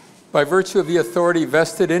 By virtue of the authority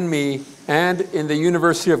vested in me and in the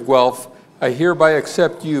University of Guelph, I hereby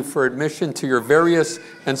accept you for admission to your various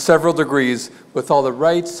and several degrees with all the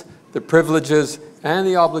rights, the privileges, and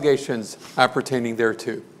the obligations appertaining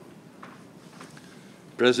thereto.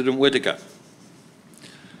 President Whitaker,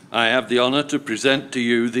 I have the honor to present to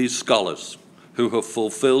you these scholars who have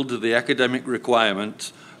fulfilled the academic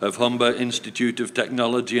requirements of Humber Institute of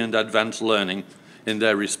Technology and Advanced Learning in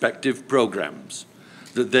their respective programs,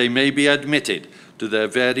 that they may be admitted to their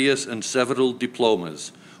various and several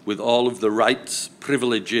diplomas with all of the rights,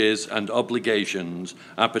 privileges, and obligations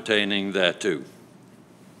appertaining thereto.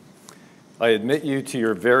 I admit you to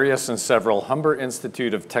your various and several Humber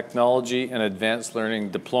Institute of Technology and Advanced Learning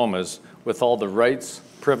diplomas with all the rights,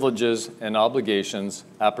 privileges, and obligations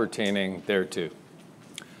appertaining thereto.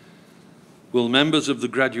 Will members of the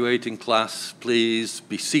graduating class please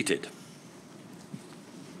be seated?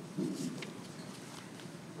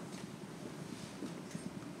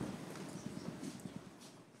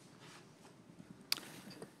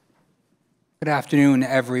 Good afternoon,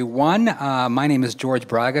 everyone. My name is George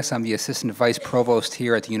Bragas. I'm the Assistant Vice Provost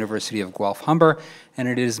here at the University of Guelph-Humber, and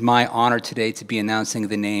it is my honor today to be announcing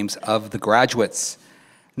the names of the graduates.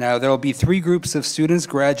 Now, there will be 3 groups of students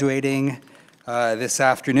graduating this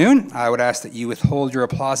afternoon. I would ask that you withhold your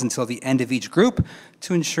applause until the end of each group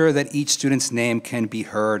to ensure that each student's name can be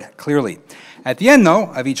heard clearly. At the end,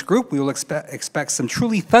 though, of each group, we will expect some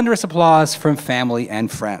truly thunderous applause from family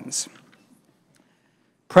and friends.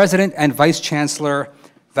 President and Vice-Chancellor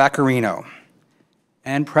Vaccarino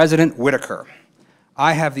and President Whitaker,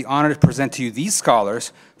 I have the honor to present to you these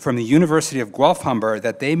scholars from the University of Guelph-Humber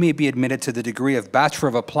that they may be admitted to the degree of Bachelor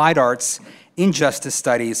of Applied Arts in Justice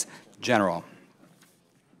Studies, General.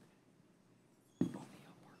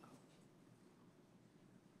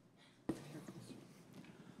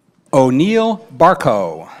 O'Neill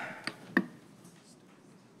Barco.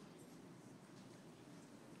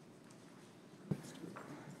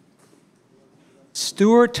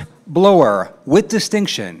 Stuart Blower, with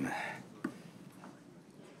distinction.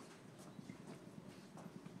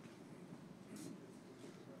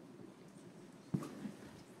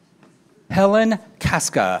 Helen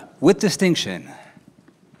Casca, with distinction.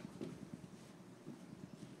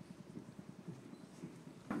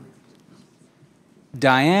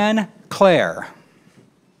 Diane Clare.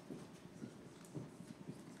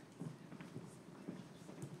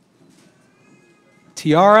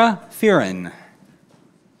 Tiara Fearon.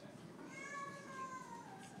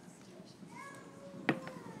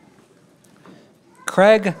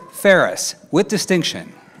 Craig Ferris, with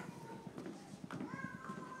distinction.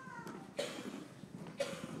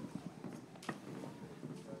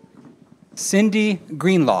 Cindy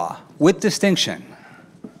Greenlaw, with distinction.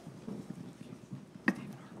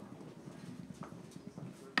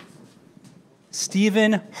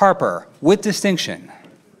 Stephen Harper, with distinction.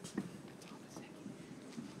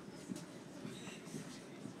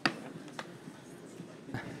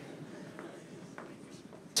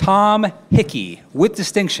 Tom Hickey, with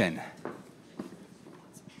distinction.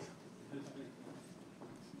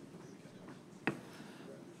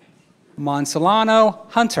 Monsalano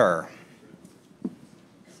Hunter.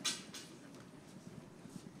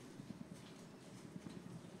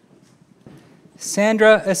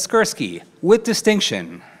 Sandra Eskursky, with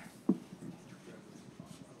distinction.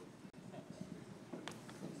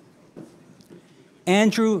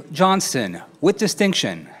 Andrew Johnston, with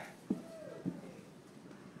distinction.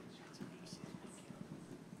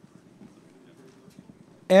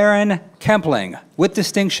 Aaron Kempling, with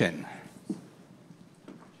distinction.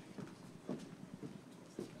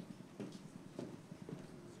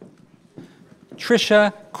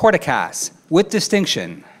 Tricia Corticas, with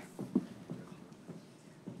distinction.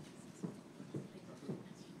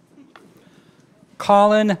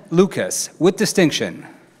 Colin Lucas, with distinction.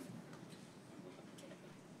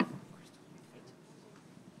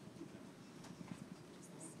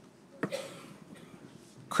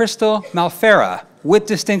 Crystal Malfera, with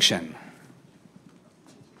distinction.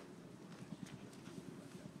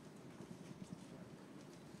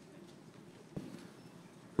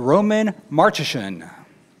 Roman Marcheshan.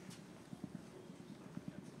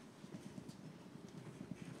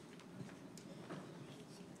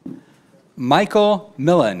 Michael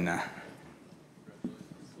Millen.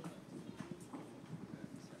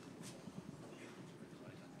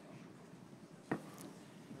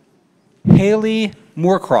 Haley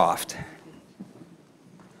Moorcroft.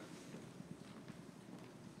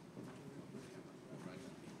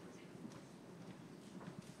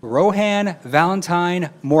 Rohan Valentine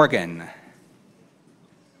Morgan.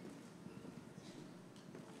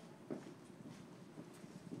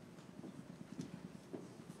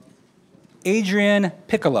 Adrian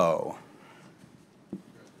Piccolo.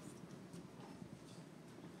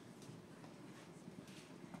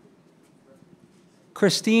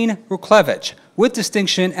 Christine Ruklevich, with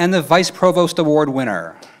distinction and the Vice Provost Award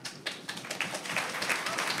winner.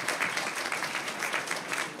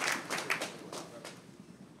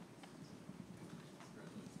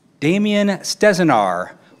 Damian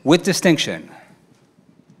Stezanar, with distinction.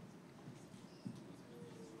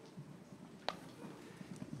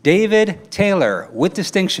 David Taylor, with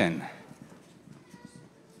distinction.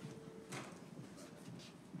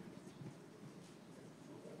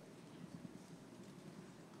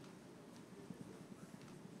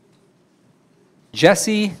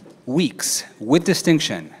 Jesse Weeks, with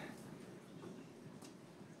distinction.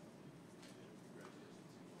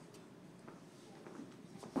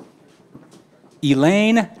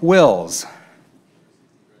 Elaine Wills.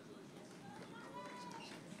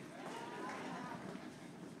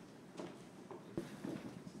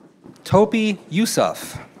 Topi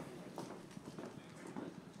Yusuf.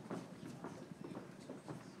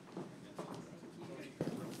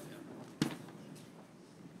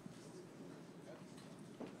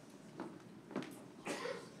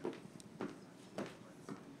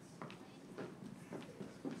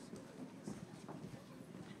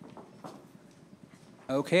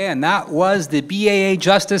 Okay, and that was the BAA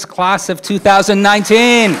Justice Class of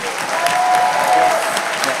 2019.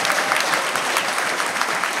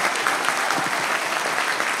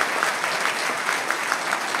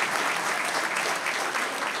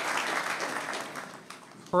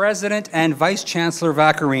 President and Vice Chancellor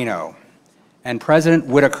Vaccarino and President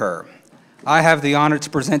Whitaker, I have the honor to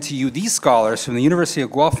present to you these scholars from the University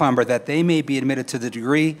of Guelph-Humber that they may be admitted to the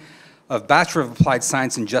degree of Bachelor of Applied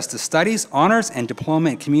Science in Justice Studies, Honors, and Diploma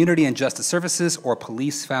in Community and Justice Services or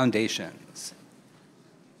Police Foundations.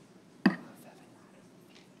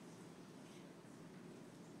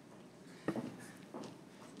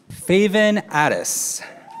 Faven Addis.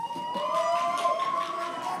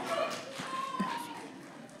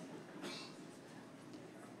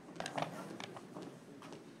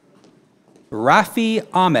 Rafi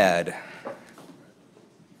Ahmed.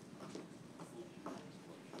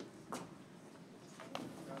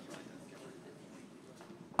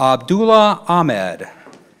 Abdullah Ahmed.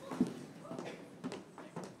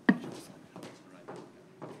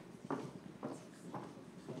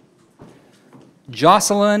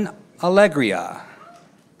 Jocelyn Allegria.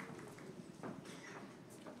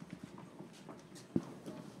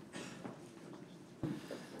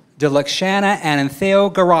 Dilakshana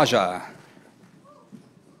Anantheo Garaja.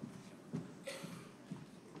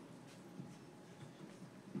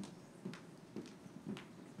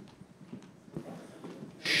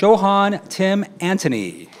 Shohan Tim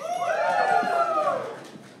Antony.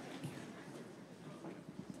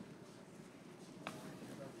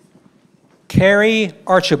 Carrie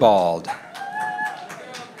Archibald.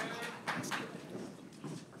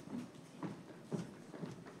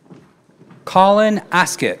 Colin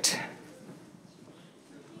Askett.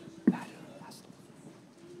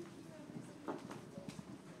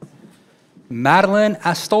 Madeline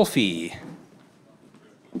Astolfi.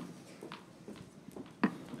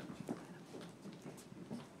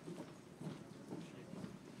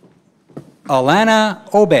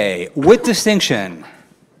 Alana Obey, with distinction.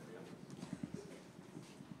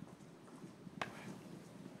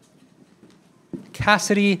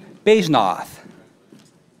 Cassidy Bajnoth.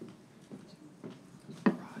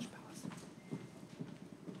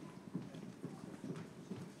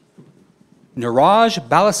 Niraj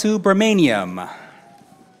Balasubramaniam.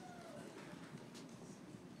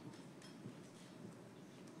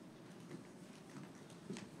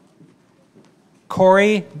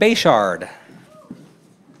 Corey Bayshard.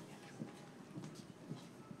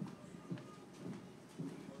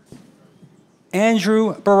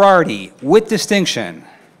 Andrew Berardi, with distinction.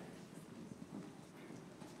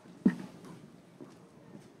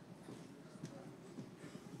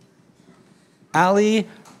 Ali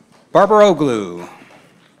Barbaroglu.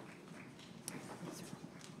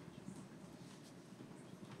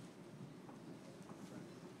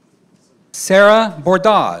 Sarah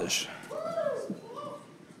Bordage.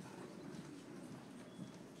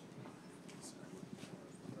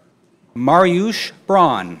 Mariusz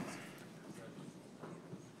Braun.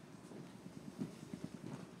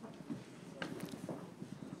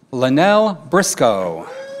 Linnell Briscoe.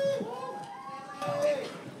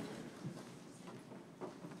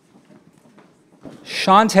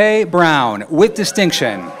 Shantae Brown, with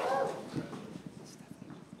distinction.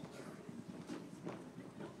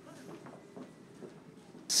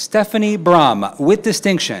 Stephanie Brum, with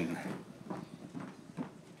distinction.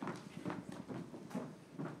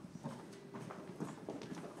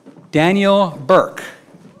 Daniel Burke.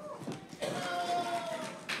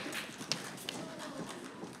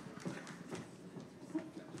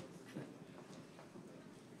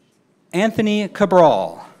 Anthony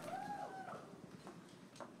Cabral.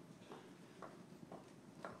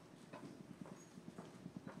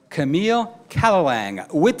 Camille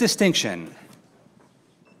Calalang, with distinction.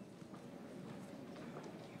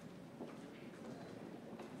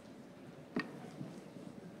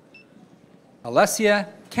 Alessia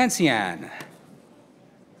Kensian.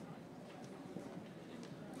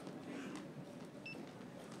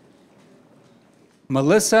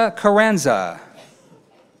 Melissa Carranza.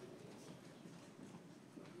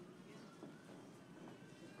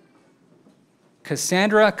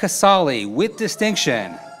 Cassandra Casali, with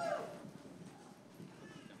distinction.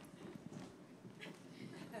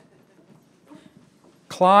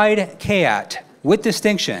 Clyde Kayat, with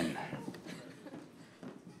distinction.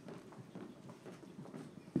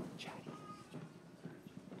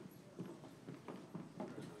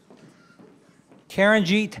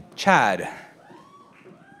 Karanjeet Chad.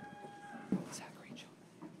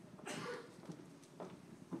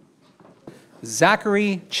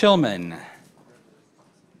 Zachary Chilman.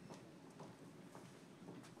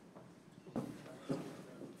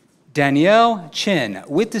 Danielle Chin,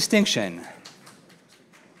 with distinction.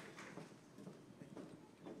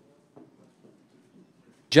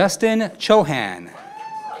 Justin Chohan.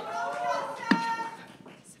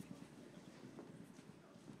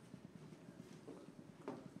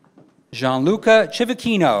 Gianluca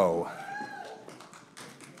Civicchino.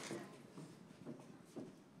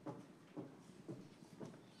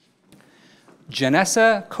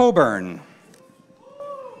 Janessa Coburn.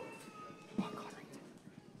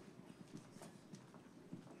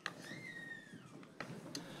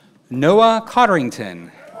 Noah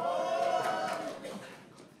Cotterington.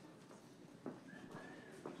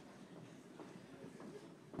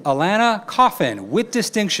 Alana Coffin, with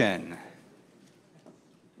distinction.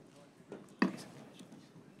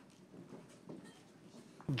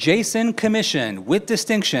 Jason Commission, with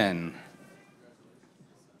distinction.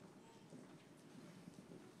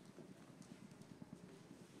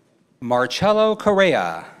 Marcello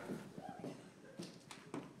Correa.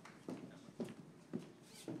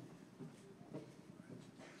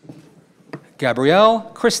 Gabrielle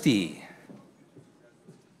Christie.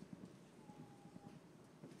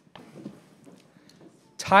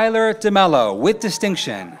 Tyler DeMello, with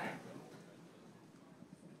distinction.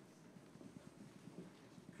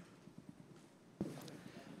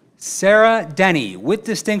 Sarah Denny, with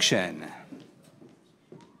distinction.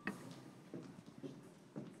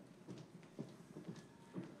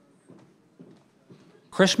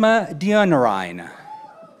 Krishma Dionarine.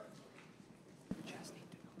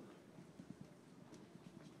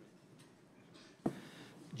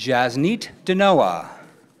 Jasneet Denoa.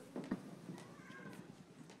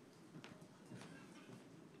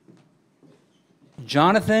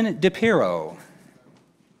 Jonathan DePiro.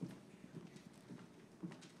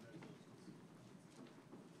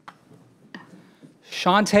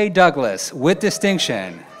 Shantae Douglas, with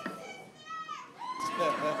distinction.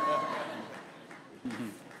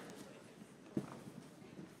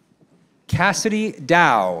 Cassidy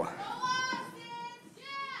Dow.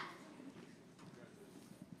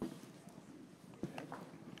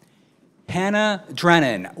 Hannah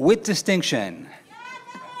Drennan, with distinction.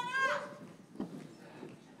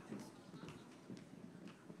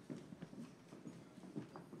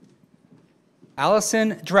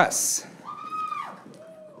 Allison Dress.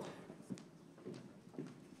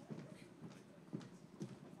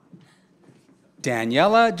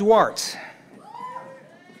 Daniela Duarte.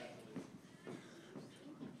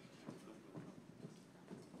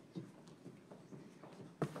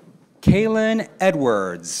 Kaylin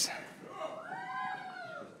Edwards.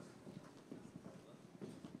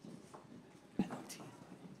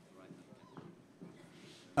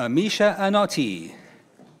 Amisha Anotti.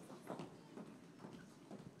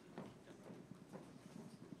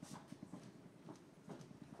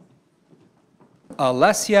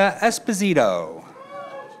 Alessia Esposito.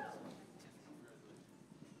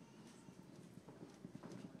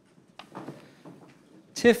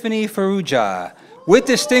 Tiffany Faruja, with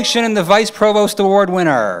distinction and the Vice Provost Award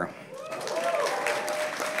winner.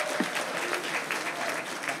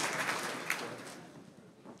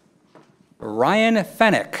 Ryan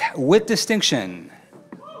Fennick, with distinction.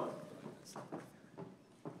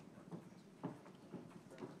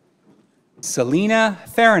 Selena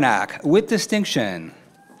Faranack, with distinction.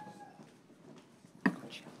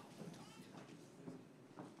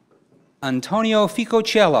 Antonio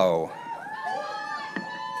Ficocello.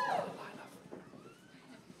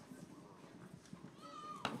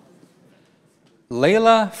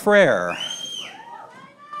 Layla Frere.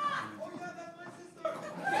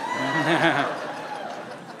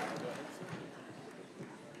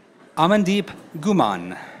 Amandeep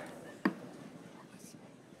Guman.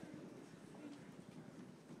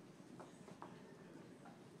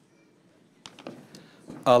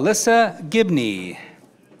 Alyssa Gibney.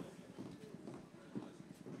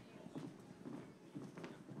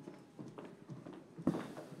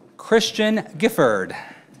 Christian Gifford.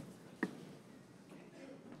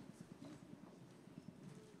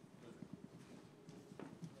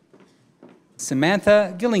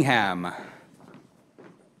 Samantha Gillingham.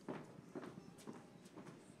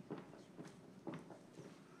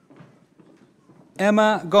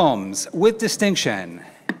 Emma Gomes, with distinction.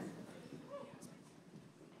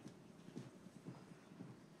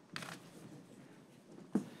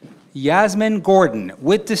 Yasmin Gordon,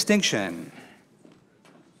 with distinction.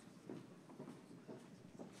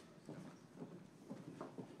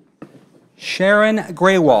 Sharon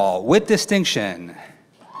Graywall, with distinction.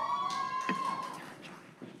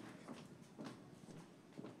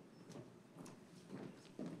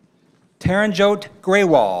 Taranjot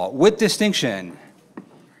Graywall, with distinction.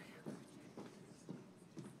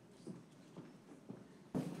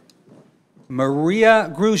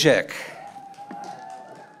 Maria Gruzic.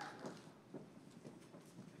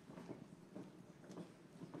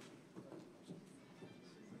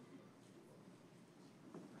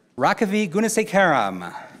 Rakavi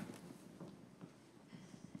Gunasekaram.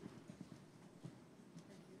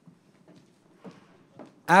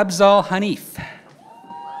 Abzal Hanif.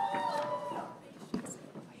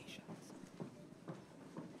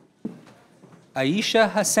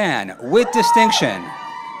 Aisha Hassan, with distinction.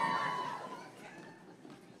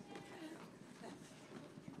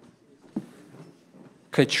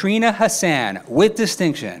 Katrina Hassan, with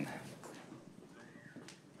distinction.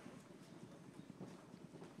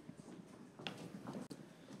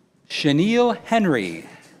 Shaniel Henry.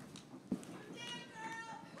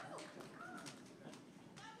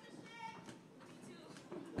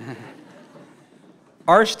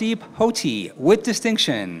 Arshdeep Hoti, with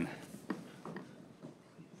distinction.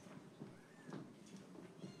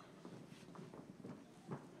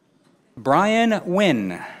 Brian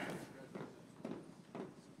Wynn.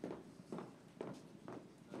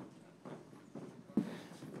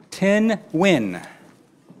 Tin Wynn.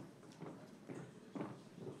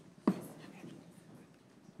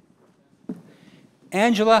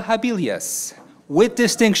 Angela Habilius, with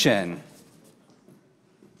distinction.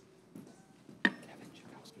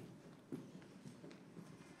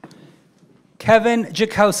 Kevin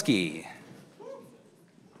Jakowski.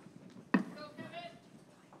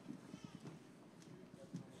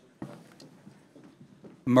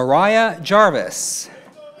 Mariah Jarvis.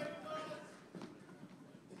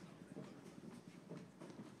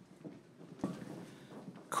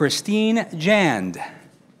 Christine Jand.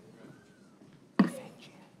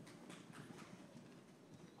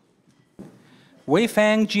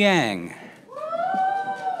 Weifang Jiang.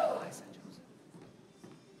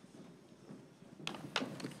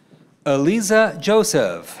 Eliza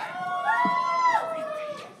Joseph.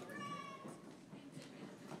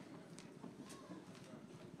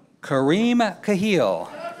 Kareem Kahil.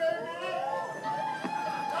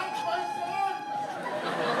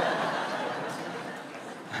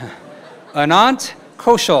 Anant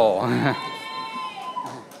Koshal.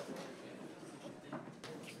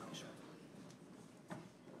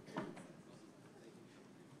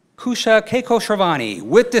 Kusha Keiko Shravani,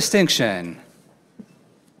 with distinction.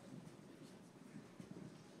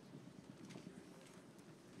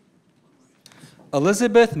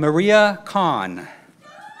 Elizabeth Maria Khan.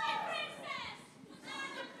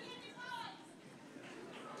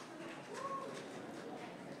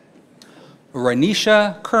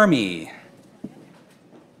 Ranisha Kermi.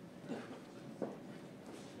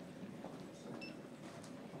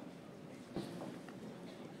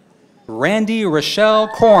 Randy Rochelle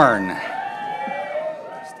Korn.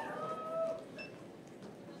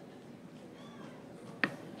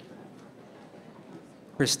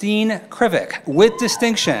 Christine Krivik, with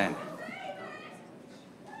distinction.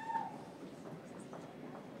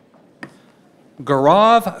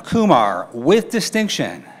 Gaurav Kumar, with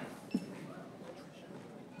distinction.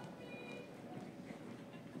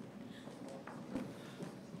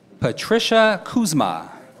 Patricia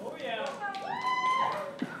Kuzma.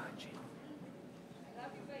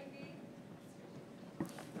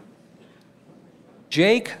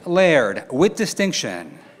 Jake Laird, with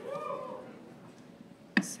distinction.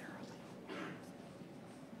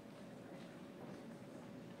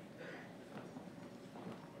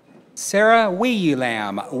 Sarah Wee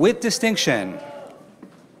Lam, with distinction.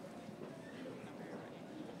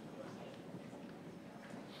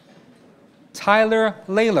 Tyler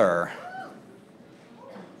Layler.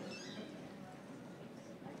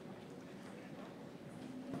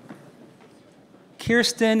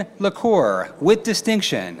 Kirsten LaCour, with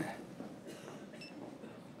distinction.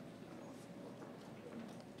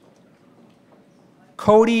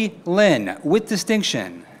 Cody Lynn, with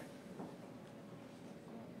distinction.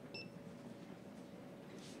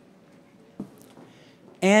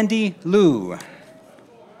 Andy Liu.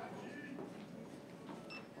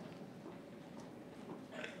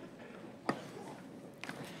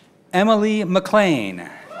 Emily McLean.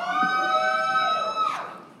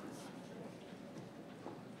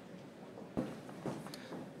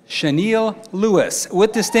 Shaniel Lewis,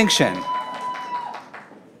 with distinction.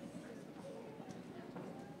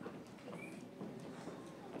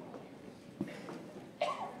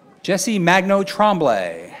 Jesse Magno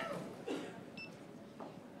Tremblay.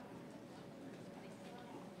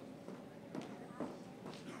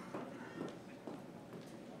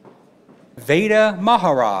 Veda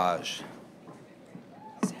Maharaj.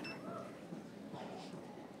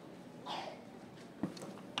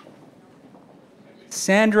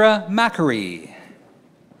 Sandra Macari.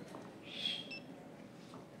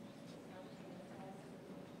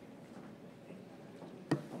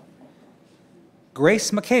 Grace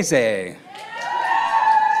McKaysey.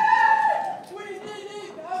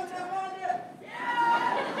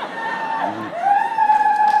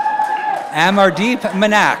 Amardeep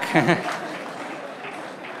Manak.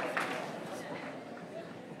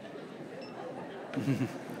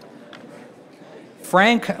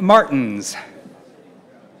 Frank Martins.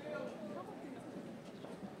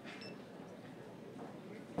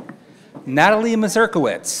 Natalie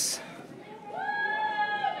Mazurkowitz.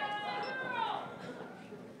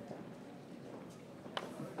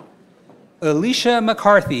 Alicia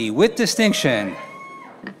McCarthy, with distinction.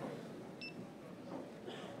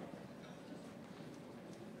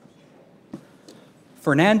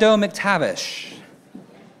 Fernando McTavish.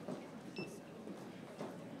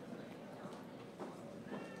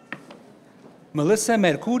 Melissa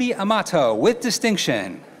Mercuri Amato, with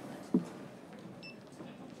distinction.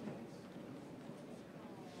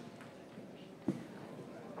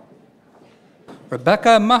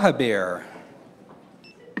 Rebecca Mahabir.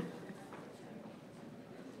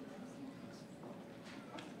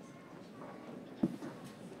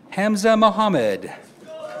 Hamza Mohammed.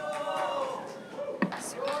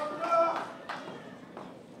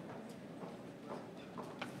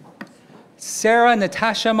 Sarah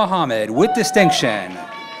Natasha Mohammed with distinction.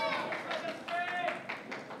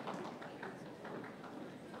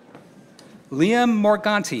 Liam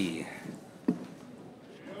Morganti.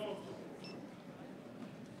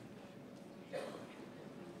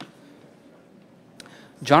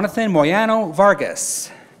 Jonathan Moyano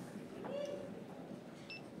Vargas.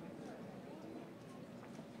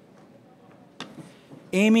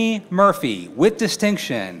 Amy Murphy with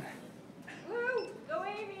distinction. Go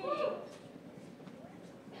Amy!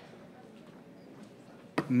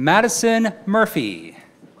 Madison Murphy.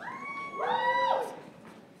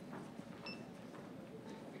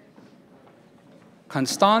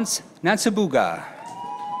 Constance Nansabuga.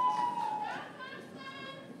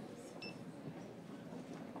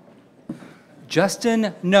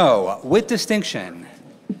 Justin No with distinction.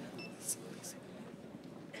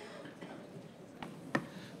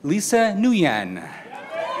 Lisa Nguyen.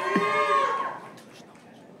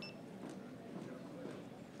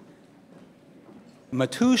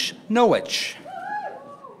 Matush Nowich.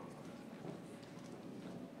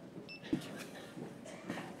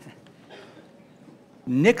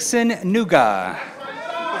 Nixon Nuga.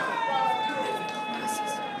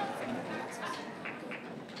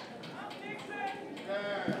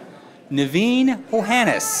 Naveen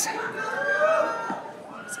Ohanis.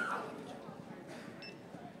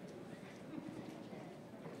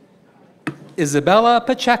 Isabella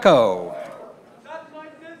Pacheco. That's my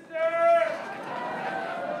sister!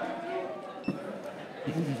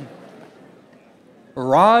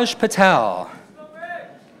 Raj Patel.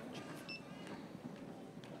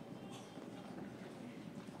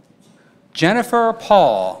 Jennifer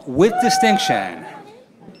Paul with distinction.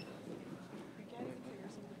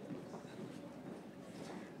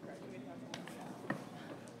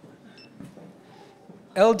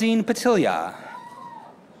 Eldine Patilia.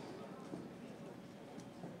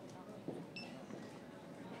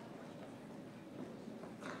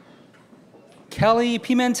 Kelly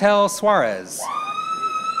Pimentel Suarez.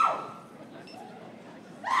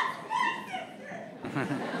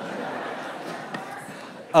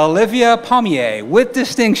 Olivia Pommier with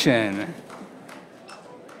distinction.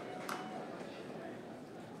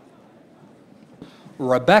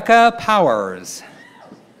 Rebecca Powers.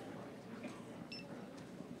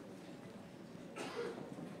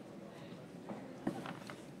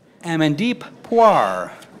 Amandeep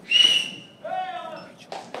Puar.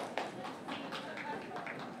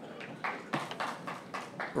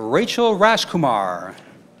 Rachel Rajkumar.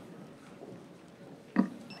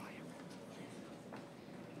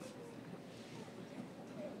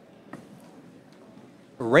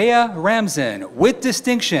 Rhea Ramzan with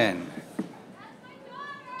distinction.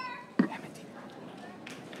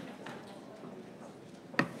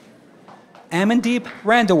 Amandeep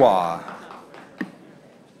Randawa.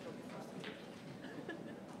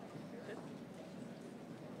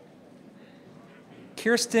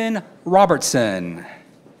 Kirsten Robertson.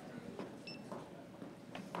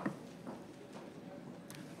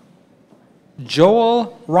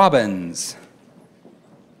 Joel Robbins.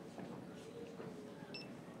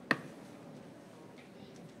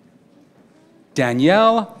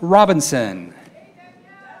 Danielle Robinson.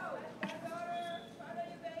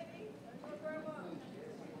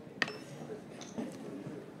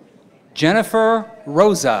 Jennifer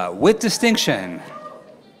Rosa with distinction.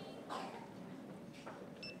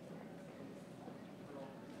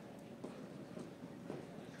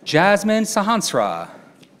 Jasmine Sahansra.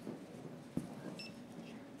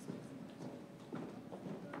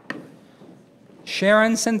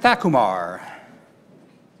 Sharon Santhakumar.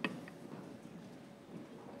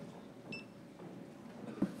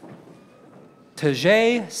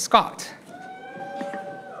 Tajay Scott.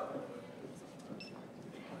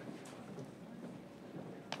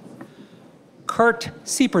 Kurt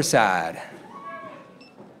Seepersad.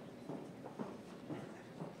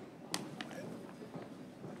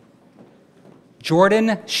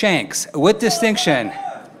 Jordan Shanks with distinction.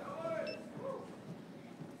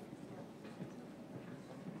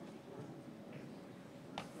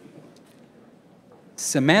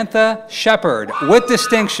 Samantha Shepard with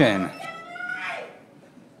distinction.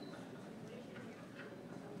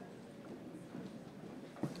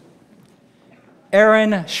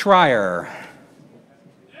 Aaron Schreier.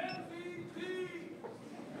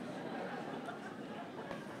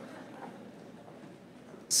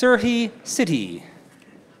 Surhi City.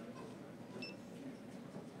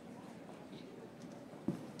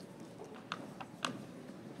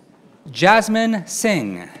 Jasmine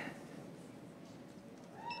Singh.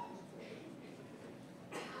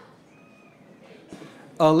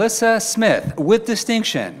 Alyssa Smith with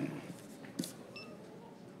distinction.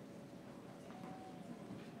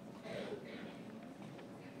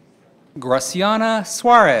 Graciana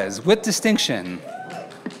Suarez, with distinction.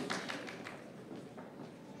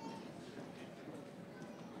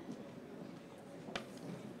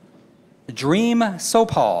 Dream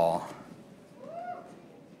Sopal.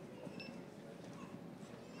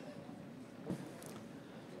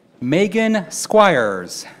 Megan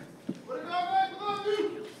Squires.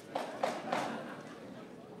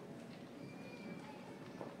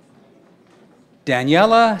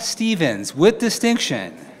 Daniela Stevens, with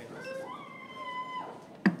distinction.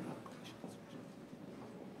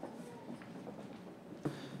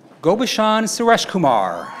 Gobishan Suresh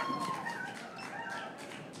Kumar.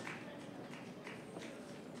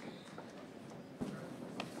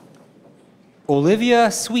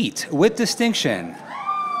 Olivia Sweet, with distinction.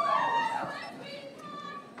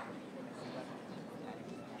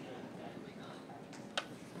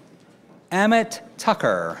 Amit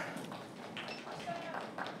Tucker.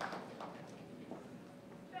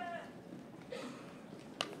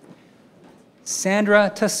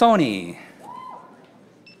 Sandra Tassoni.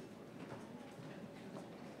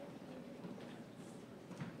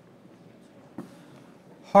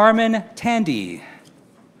 Harman Tandy.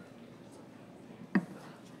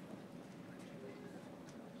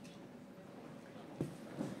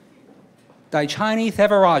 Daichani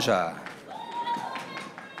Thevaraja.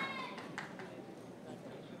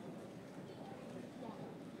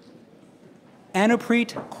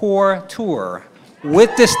 Anupreet Kaur Tour,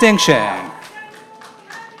 with distinction.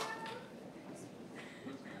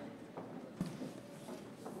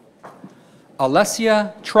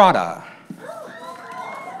 Alessia Trotta.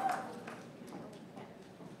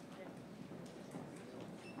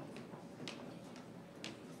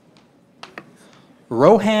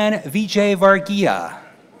 Rohan Vijay Varghia.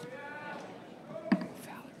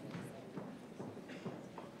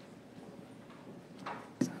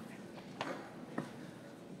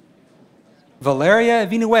 Valeria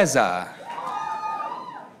Vinueza.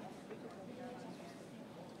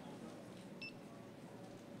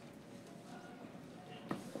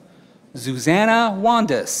 Zuzana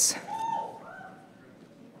Wandis.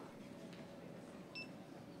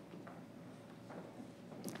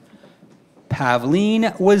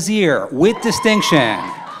 Pavleen Wazir, with distinction.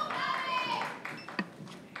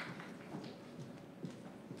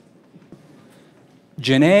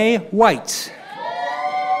 Janae White.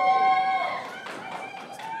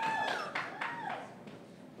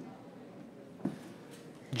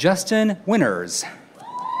 Justin Winners.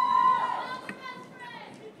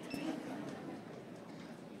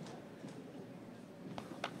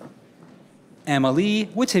 Emily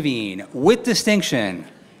Witteveen, with distinction.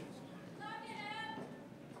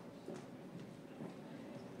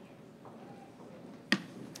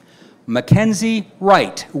 Mackenzie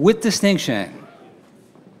Wright, with distinction.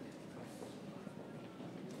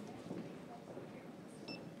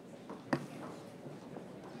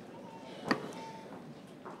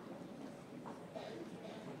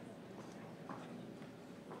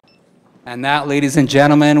 And that, ladies and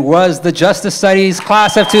gentlemen, was the Justice Studies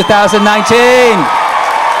class of 2019.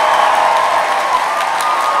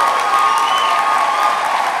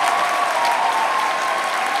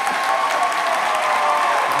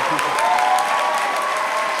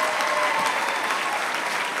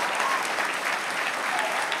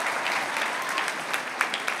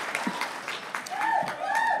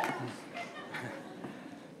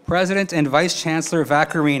 President and Vice Chancellor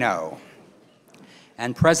Vaccarino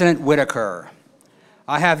and President Whitaker,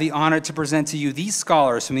 I have the honor to present to you these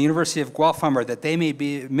scholars from the University of Guelph-Humber that they may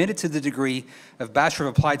be admitted to the degree of Bachelor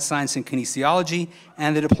of Applied Science in Kinesiology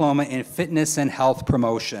and the Diploma in Fitness and Health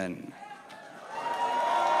Promotion.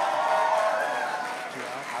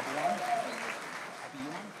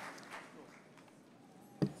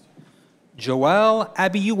 Joel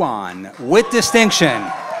Abiyuan, with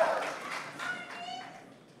distinction.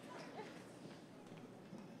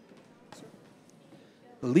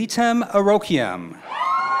 Litem Arokiam.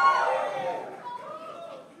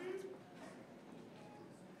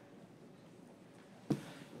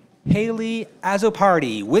 Haley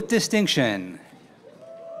Azopardi, with distinction.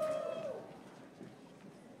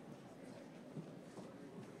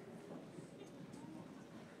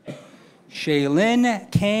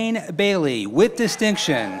 Shaylin Kane Bailey, with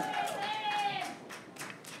distinction.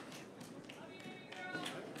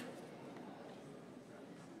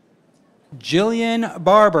 Jillian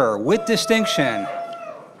Barber, with distinction.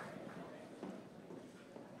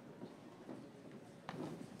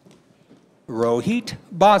 Rohit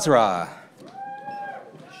Basra.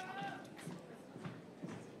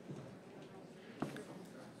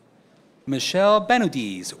 Michelle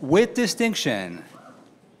Benudis, with distinction.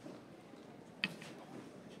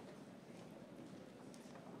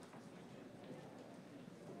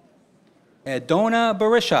 Edona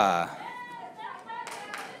Barisha.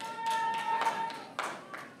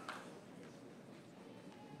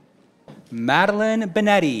 Madeline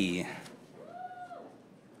Benetti.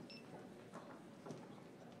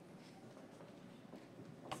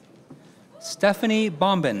 Stephanie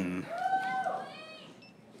Bombin.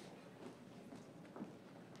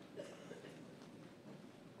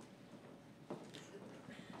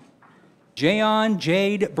 Jayon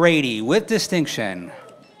Jade Brady with distinction.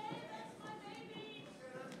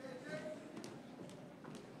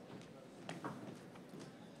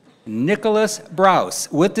 Nicholas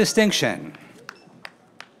Brous with distinction.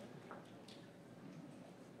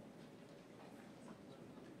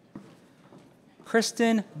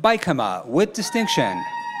 Kristen Bykema with distinction.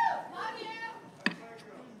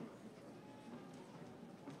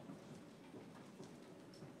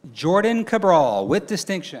 Jordan Cabral with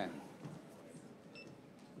distinction.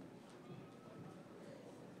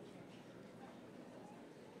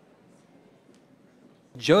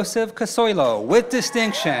 Joseph Casoilo with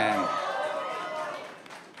distinction.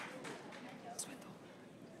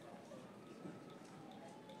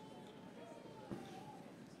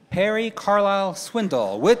 Perry Carlisle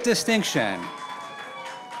Swindle with distinction.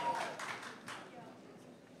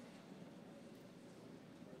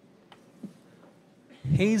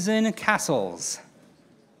 Hazen Castles.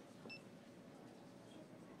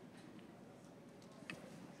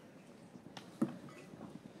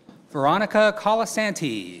 Veronica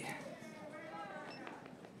Colasanti.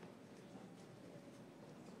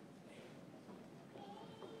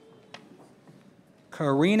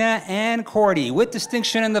 Karina Ann Cordy with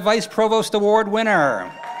distinction and the Vice Provost Award winner.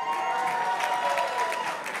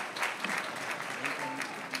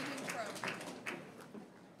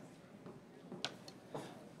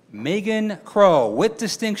 Megan Crow with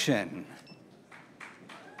distinction.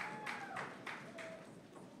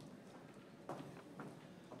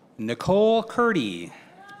 Nicole Curdy.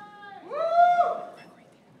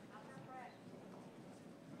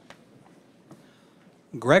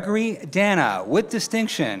 Gregory Dana with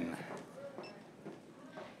distinction.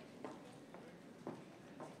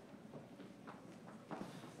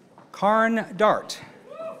 Karn Dart.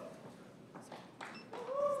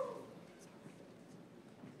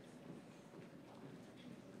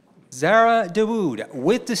 Zara DeWood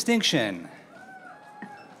with distinction.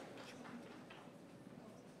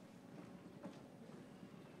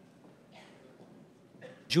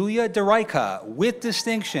 Julia DeRica with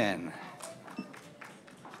distinction.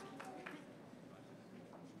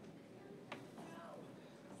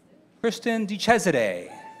 Kristen DeCesare.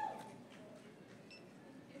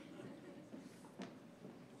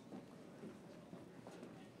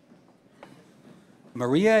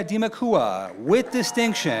 Maria DiMacua with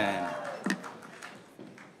distinction.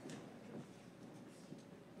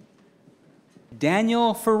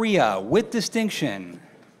 Daniel Faria with distinction.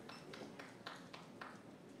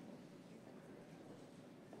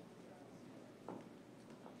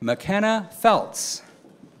 McKenna Feltz.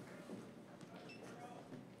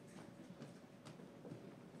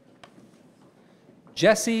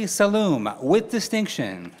 Jesse Saloom with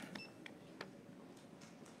distinction.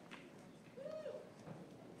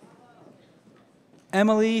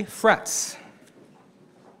 Emily Fretz.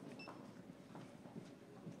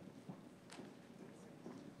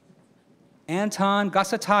 Anton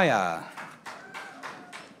Gasataya.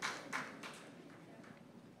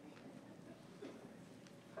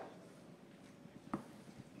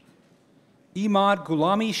 Imad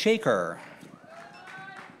Gulami Shaker.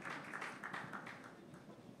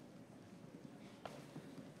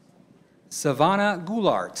 Savannah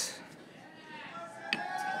Goulart.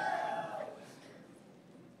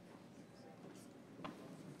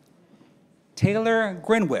 Taylor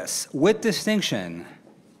Grinwis with distinction.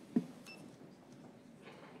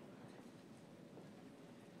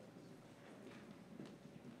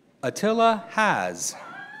 Attila Haz.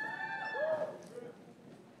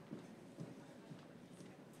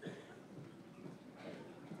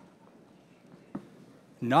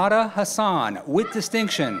 Nada Hassan with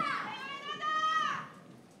distinction.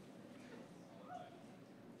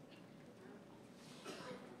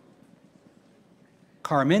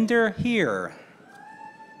 Carminder Heer.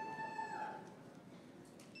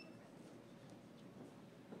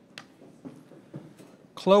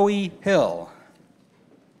 Chloe Hill.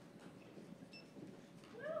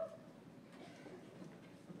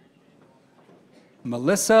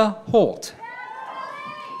 Melissa Holt.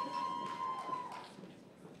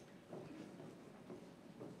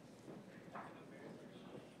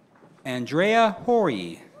 Andrea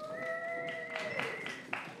Horry.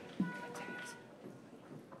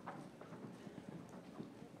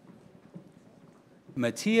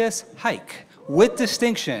 Matthias Heik, with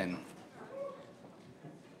distinction.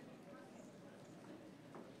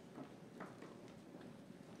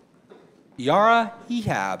 Yara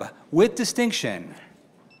Ehab, with distinction.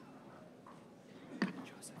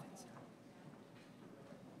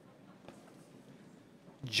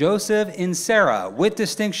 Joseph Insera, with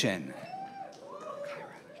distinction.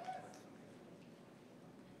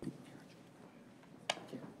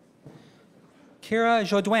 Kira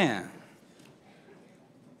Jodoin.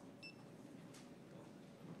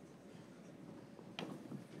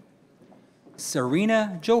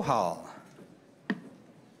 Serena Johal.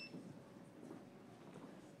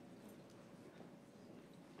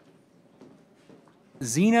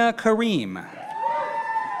 Zina Karim.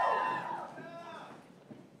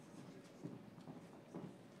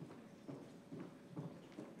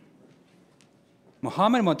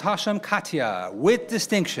 Muhammad Mohtasham Katia, with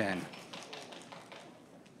distinction.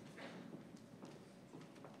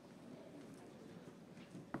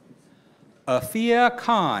 Afia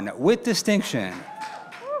Khan, with distinction.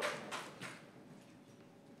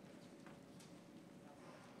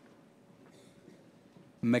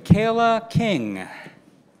 Michaela King.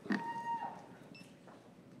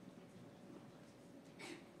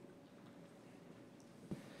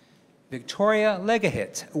 Victoria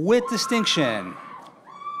Legahit, with distinction.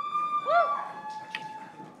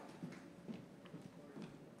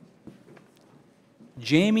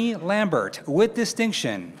 Jamie Lambert, with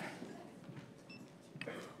distinction.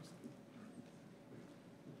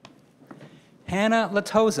 Hannah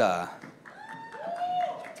Latoza.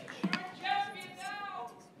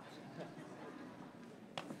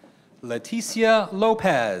 Leticia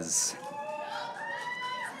Lopez.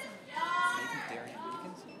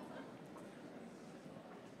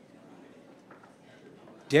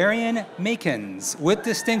 Darian Makins, with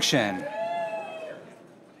distinction.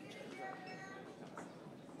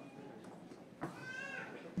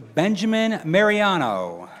 Benjamin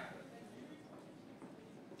Mariano.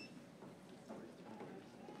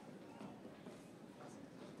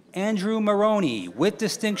 Andrew Maroney, with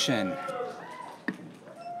distinction.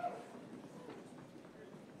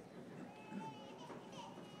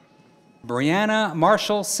 Brianna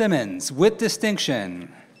Marshall Simmons, with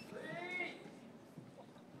distinction.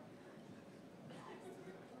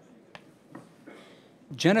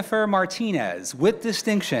 Jennifer Martinez, with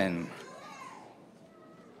distinction.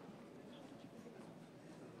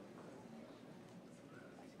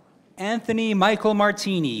 Anthony Michael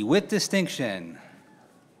Martini, with distinction.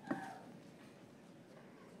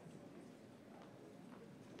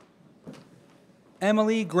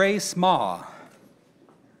 Emily Grace Ma.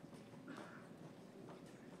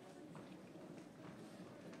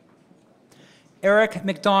 Eric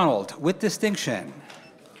McDonald, with distinction.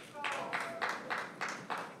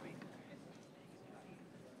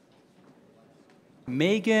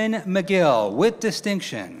 Megan McGill, with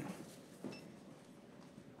distinction.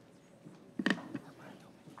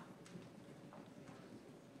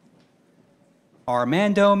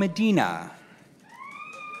 Armando Medina.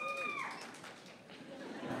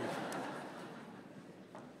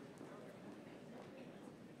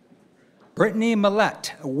 Brittany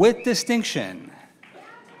Millette, with distinction.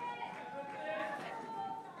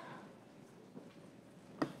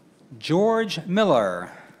 George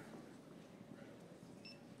Miller.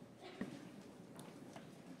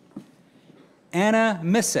 Anna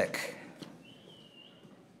Missick.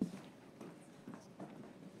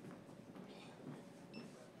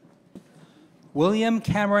 William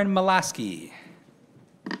Cameron Mulaski.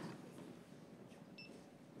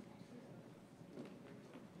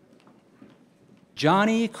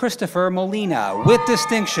 Johnny Christopher Molina, with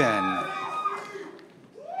distinction.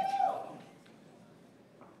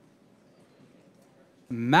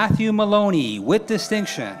 Matthew Maloney, with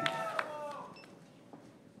distinction.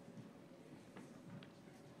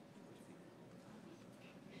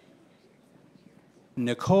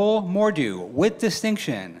 Nicole Mordew, with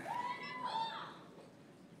distinction.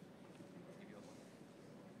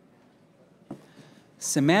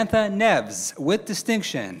 Samantha Neves, with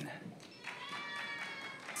distinction.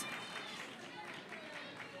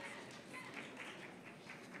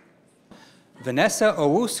 Vanessa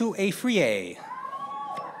Owusu Efrie.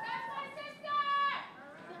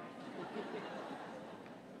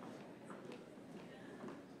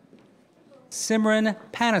 Simran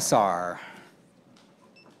Panesar.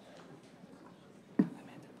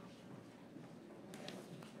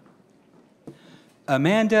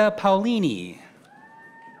 Amanda Paulini.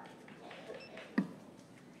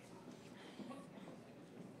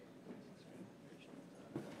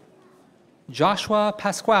 Joshua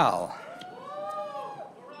Pasquale.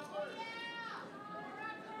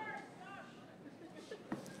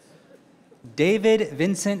 David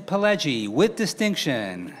Vincent Pileggi, with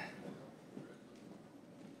distinction.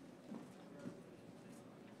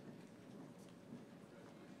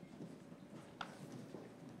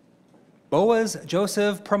 Boaz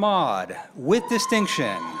Joseph Pramod, with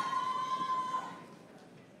distinction.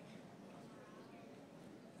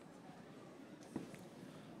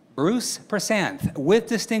 Bruce Prasanth, with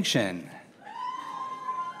distinction.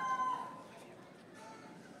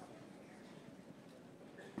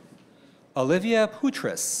 Olivia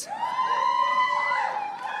Putris.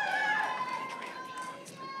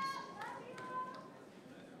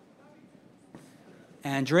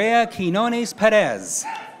 Andrea Quinones Perez.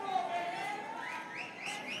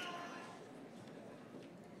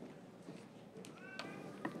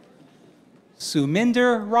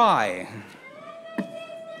 Suminder Rai.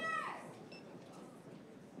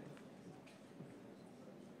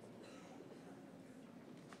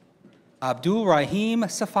 Abdul Rahim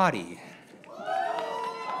Safadi.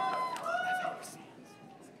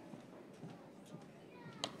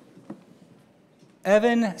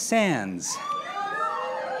 Evan Sands.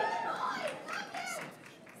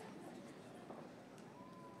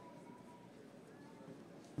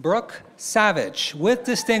 Brooke Savage, with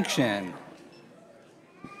distinction.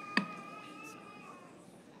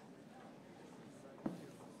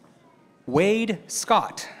 Wade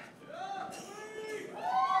Scott.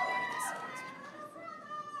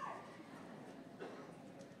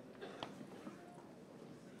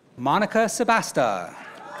 Monica Sebasta.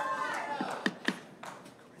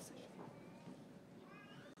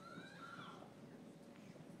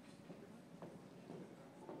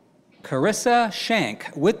 Carissa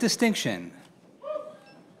Shank, with distinction.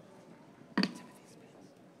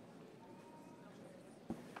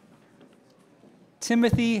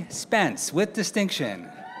 Timothy Spence, with distinction.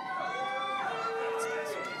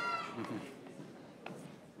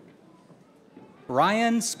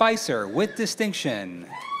 Ryan Spicer, with distinction.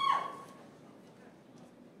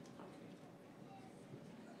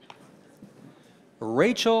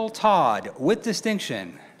 Rachel Todd, with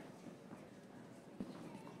distinction.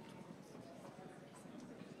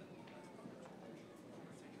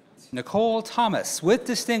 Nicole Thomas, with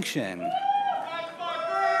distinction.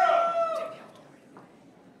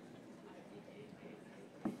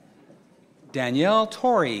 Danielle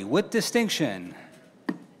Torrey, with distinction.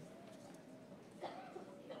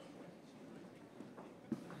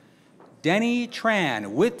 Denny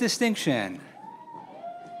Tran, with distinction.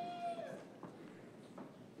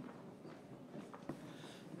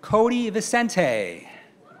 Cody Vicente.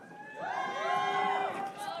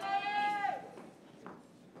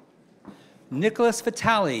 Nicholas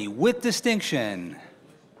Vitale, with distinction.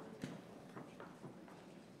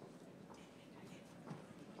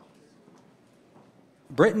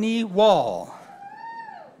 Brittany Wall.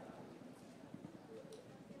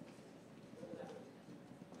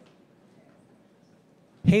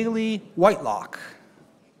 Haley Whitelock.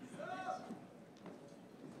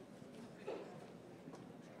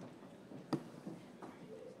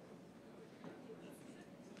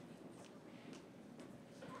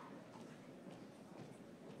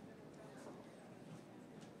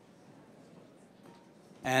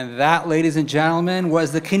 And that, ladies and gentlemen,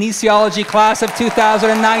 was the kinesiology class of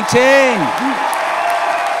 2019.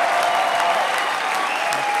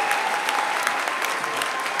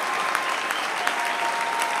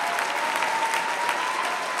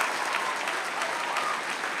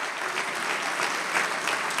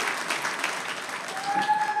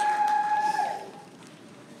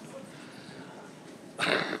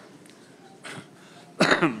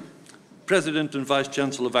 President and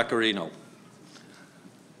Vice-Chancellor Vaccarino,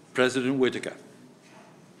 President Whitaker,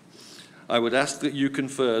 I would ask that you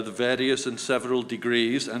confer the various and several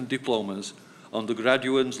degrees and diplomas on the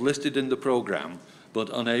graduates listed in the programme but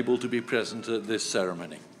unable to be present at this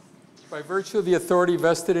ceremony. By virtue of the authority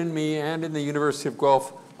vested in me and in the University of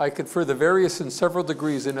Guelph, I confer the various and several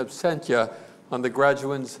degrees in absentia on the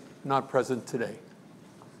graduates not present today.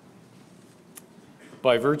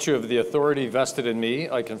 By virtue of the authority vested in me,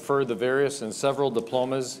 I confer the various and several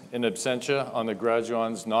diplomas in absentia on the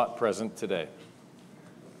graduands not present today.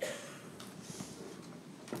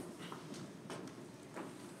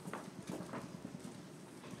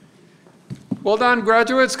 Well done,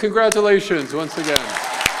 graduates. Congratulations once again.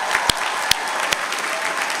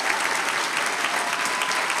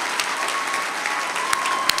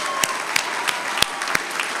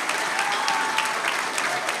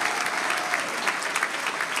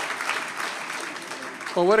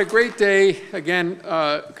 Well, what a great day. Again,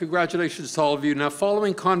 congratulations to all of you. Now,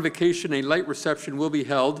 following Convocation, a light reception will be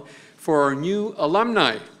held for our new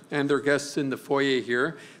alumni and their guests in the foyer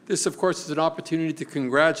here. This, of course, is an opportunity to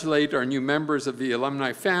congratulate our new members of the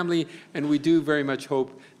alumni family, and we do very much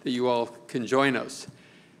hope that you all can join us.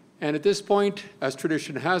 And at this point, as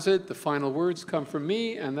tradition has it, the final words come from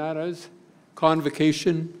me, and that is,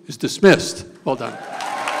 Convocation is dismissed. Well done.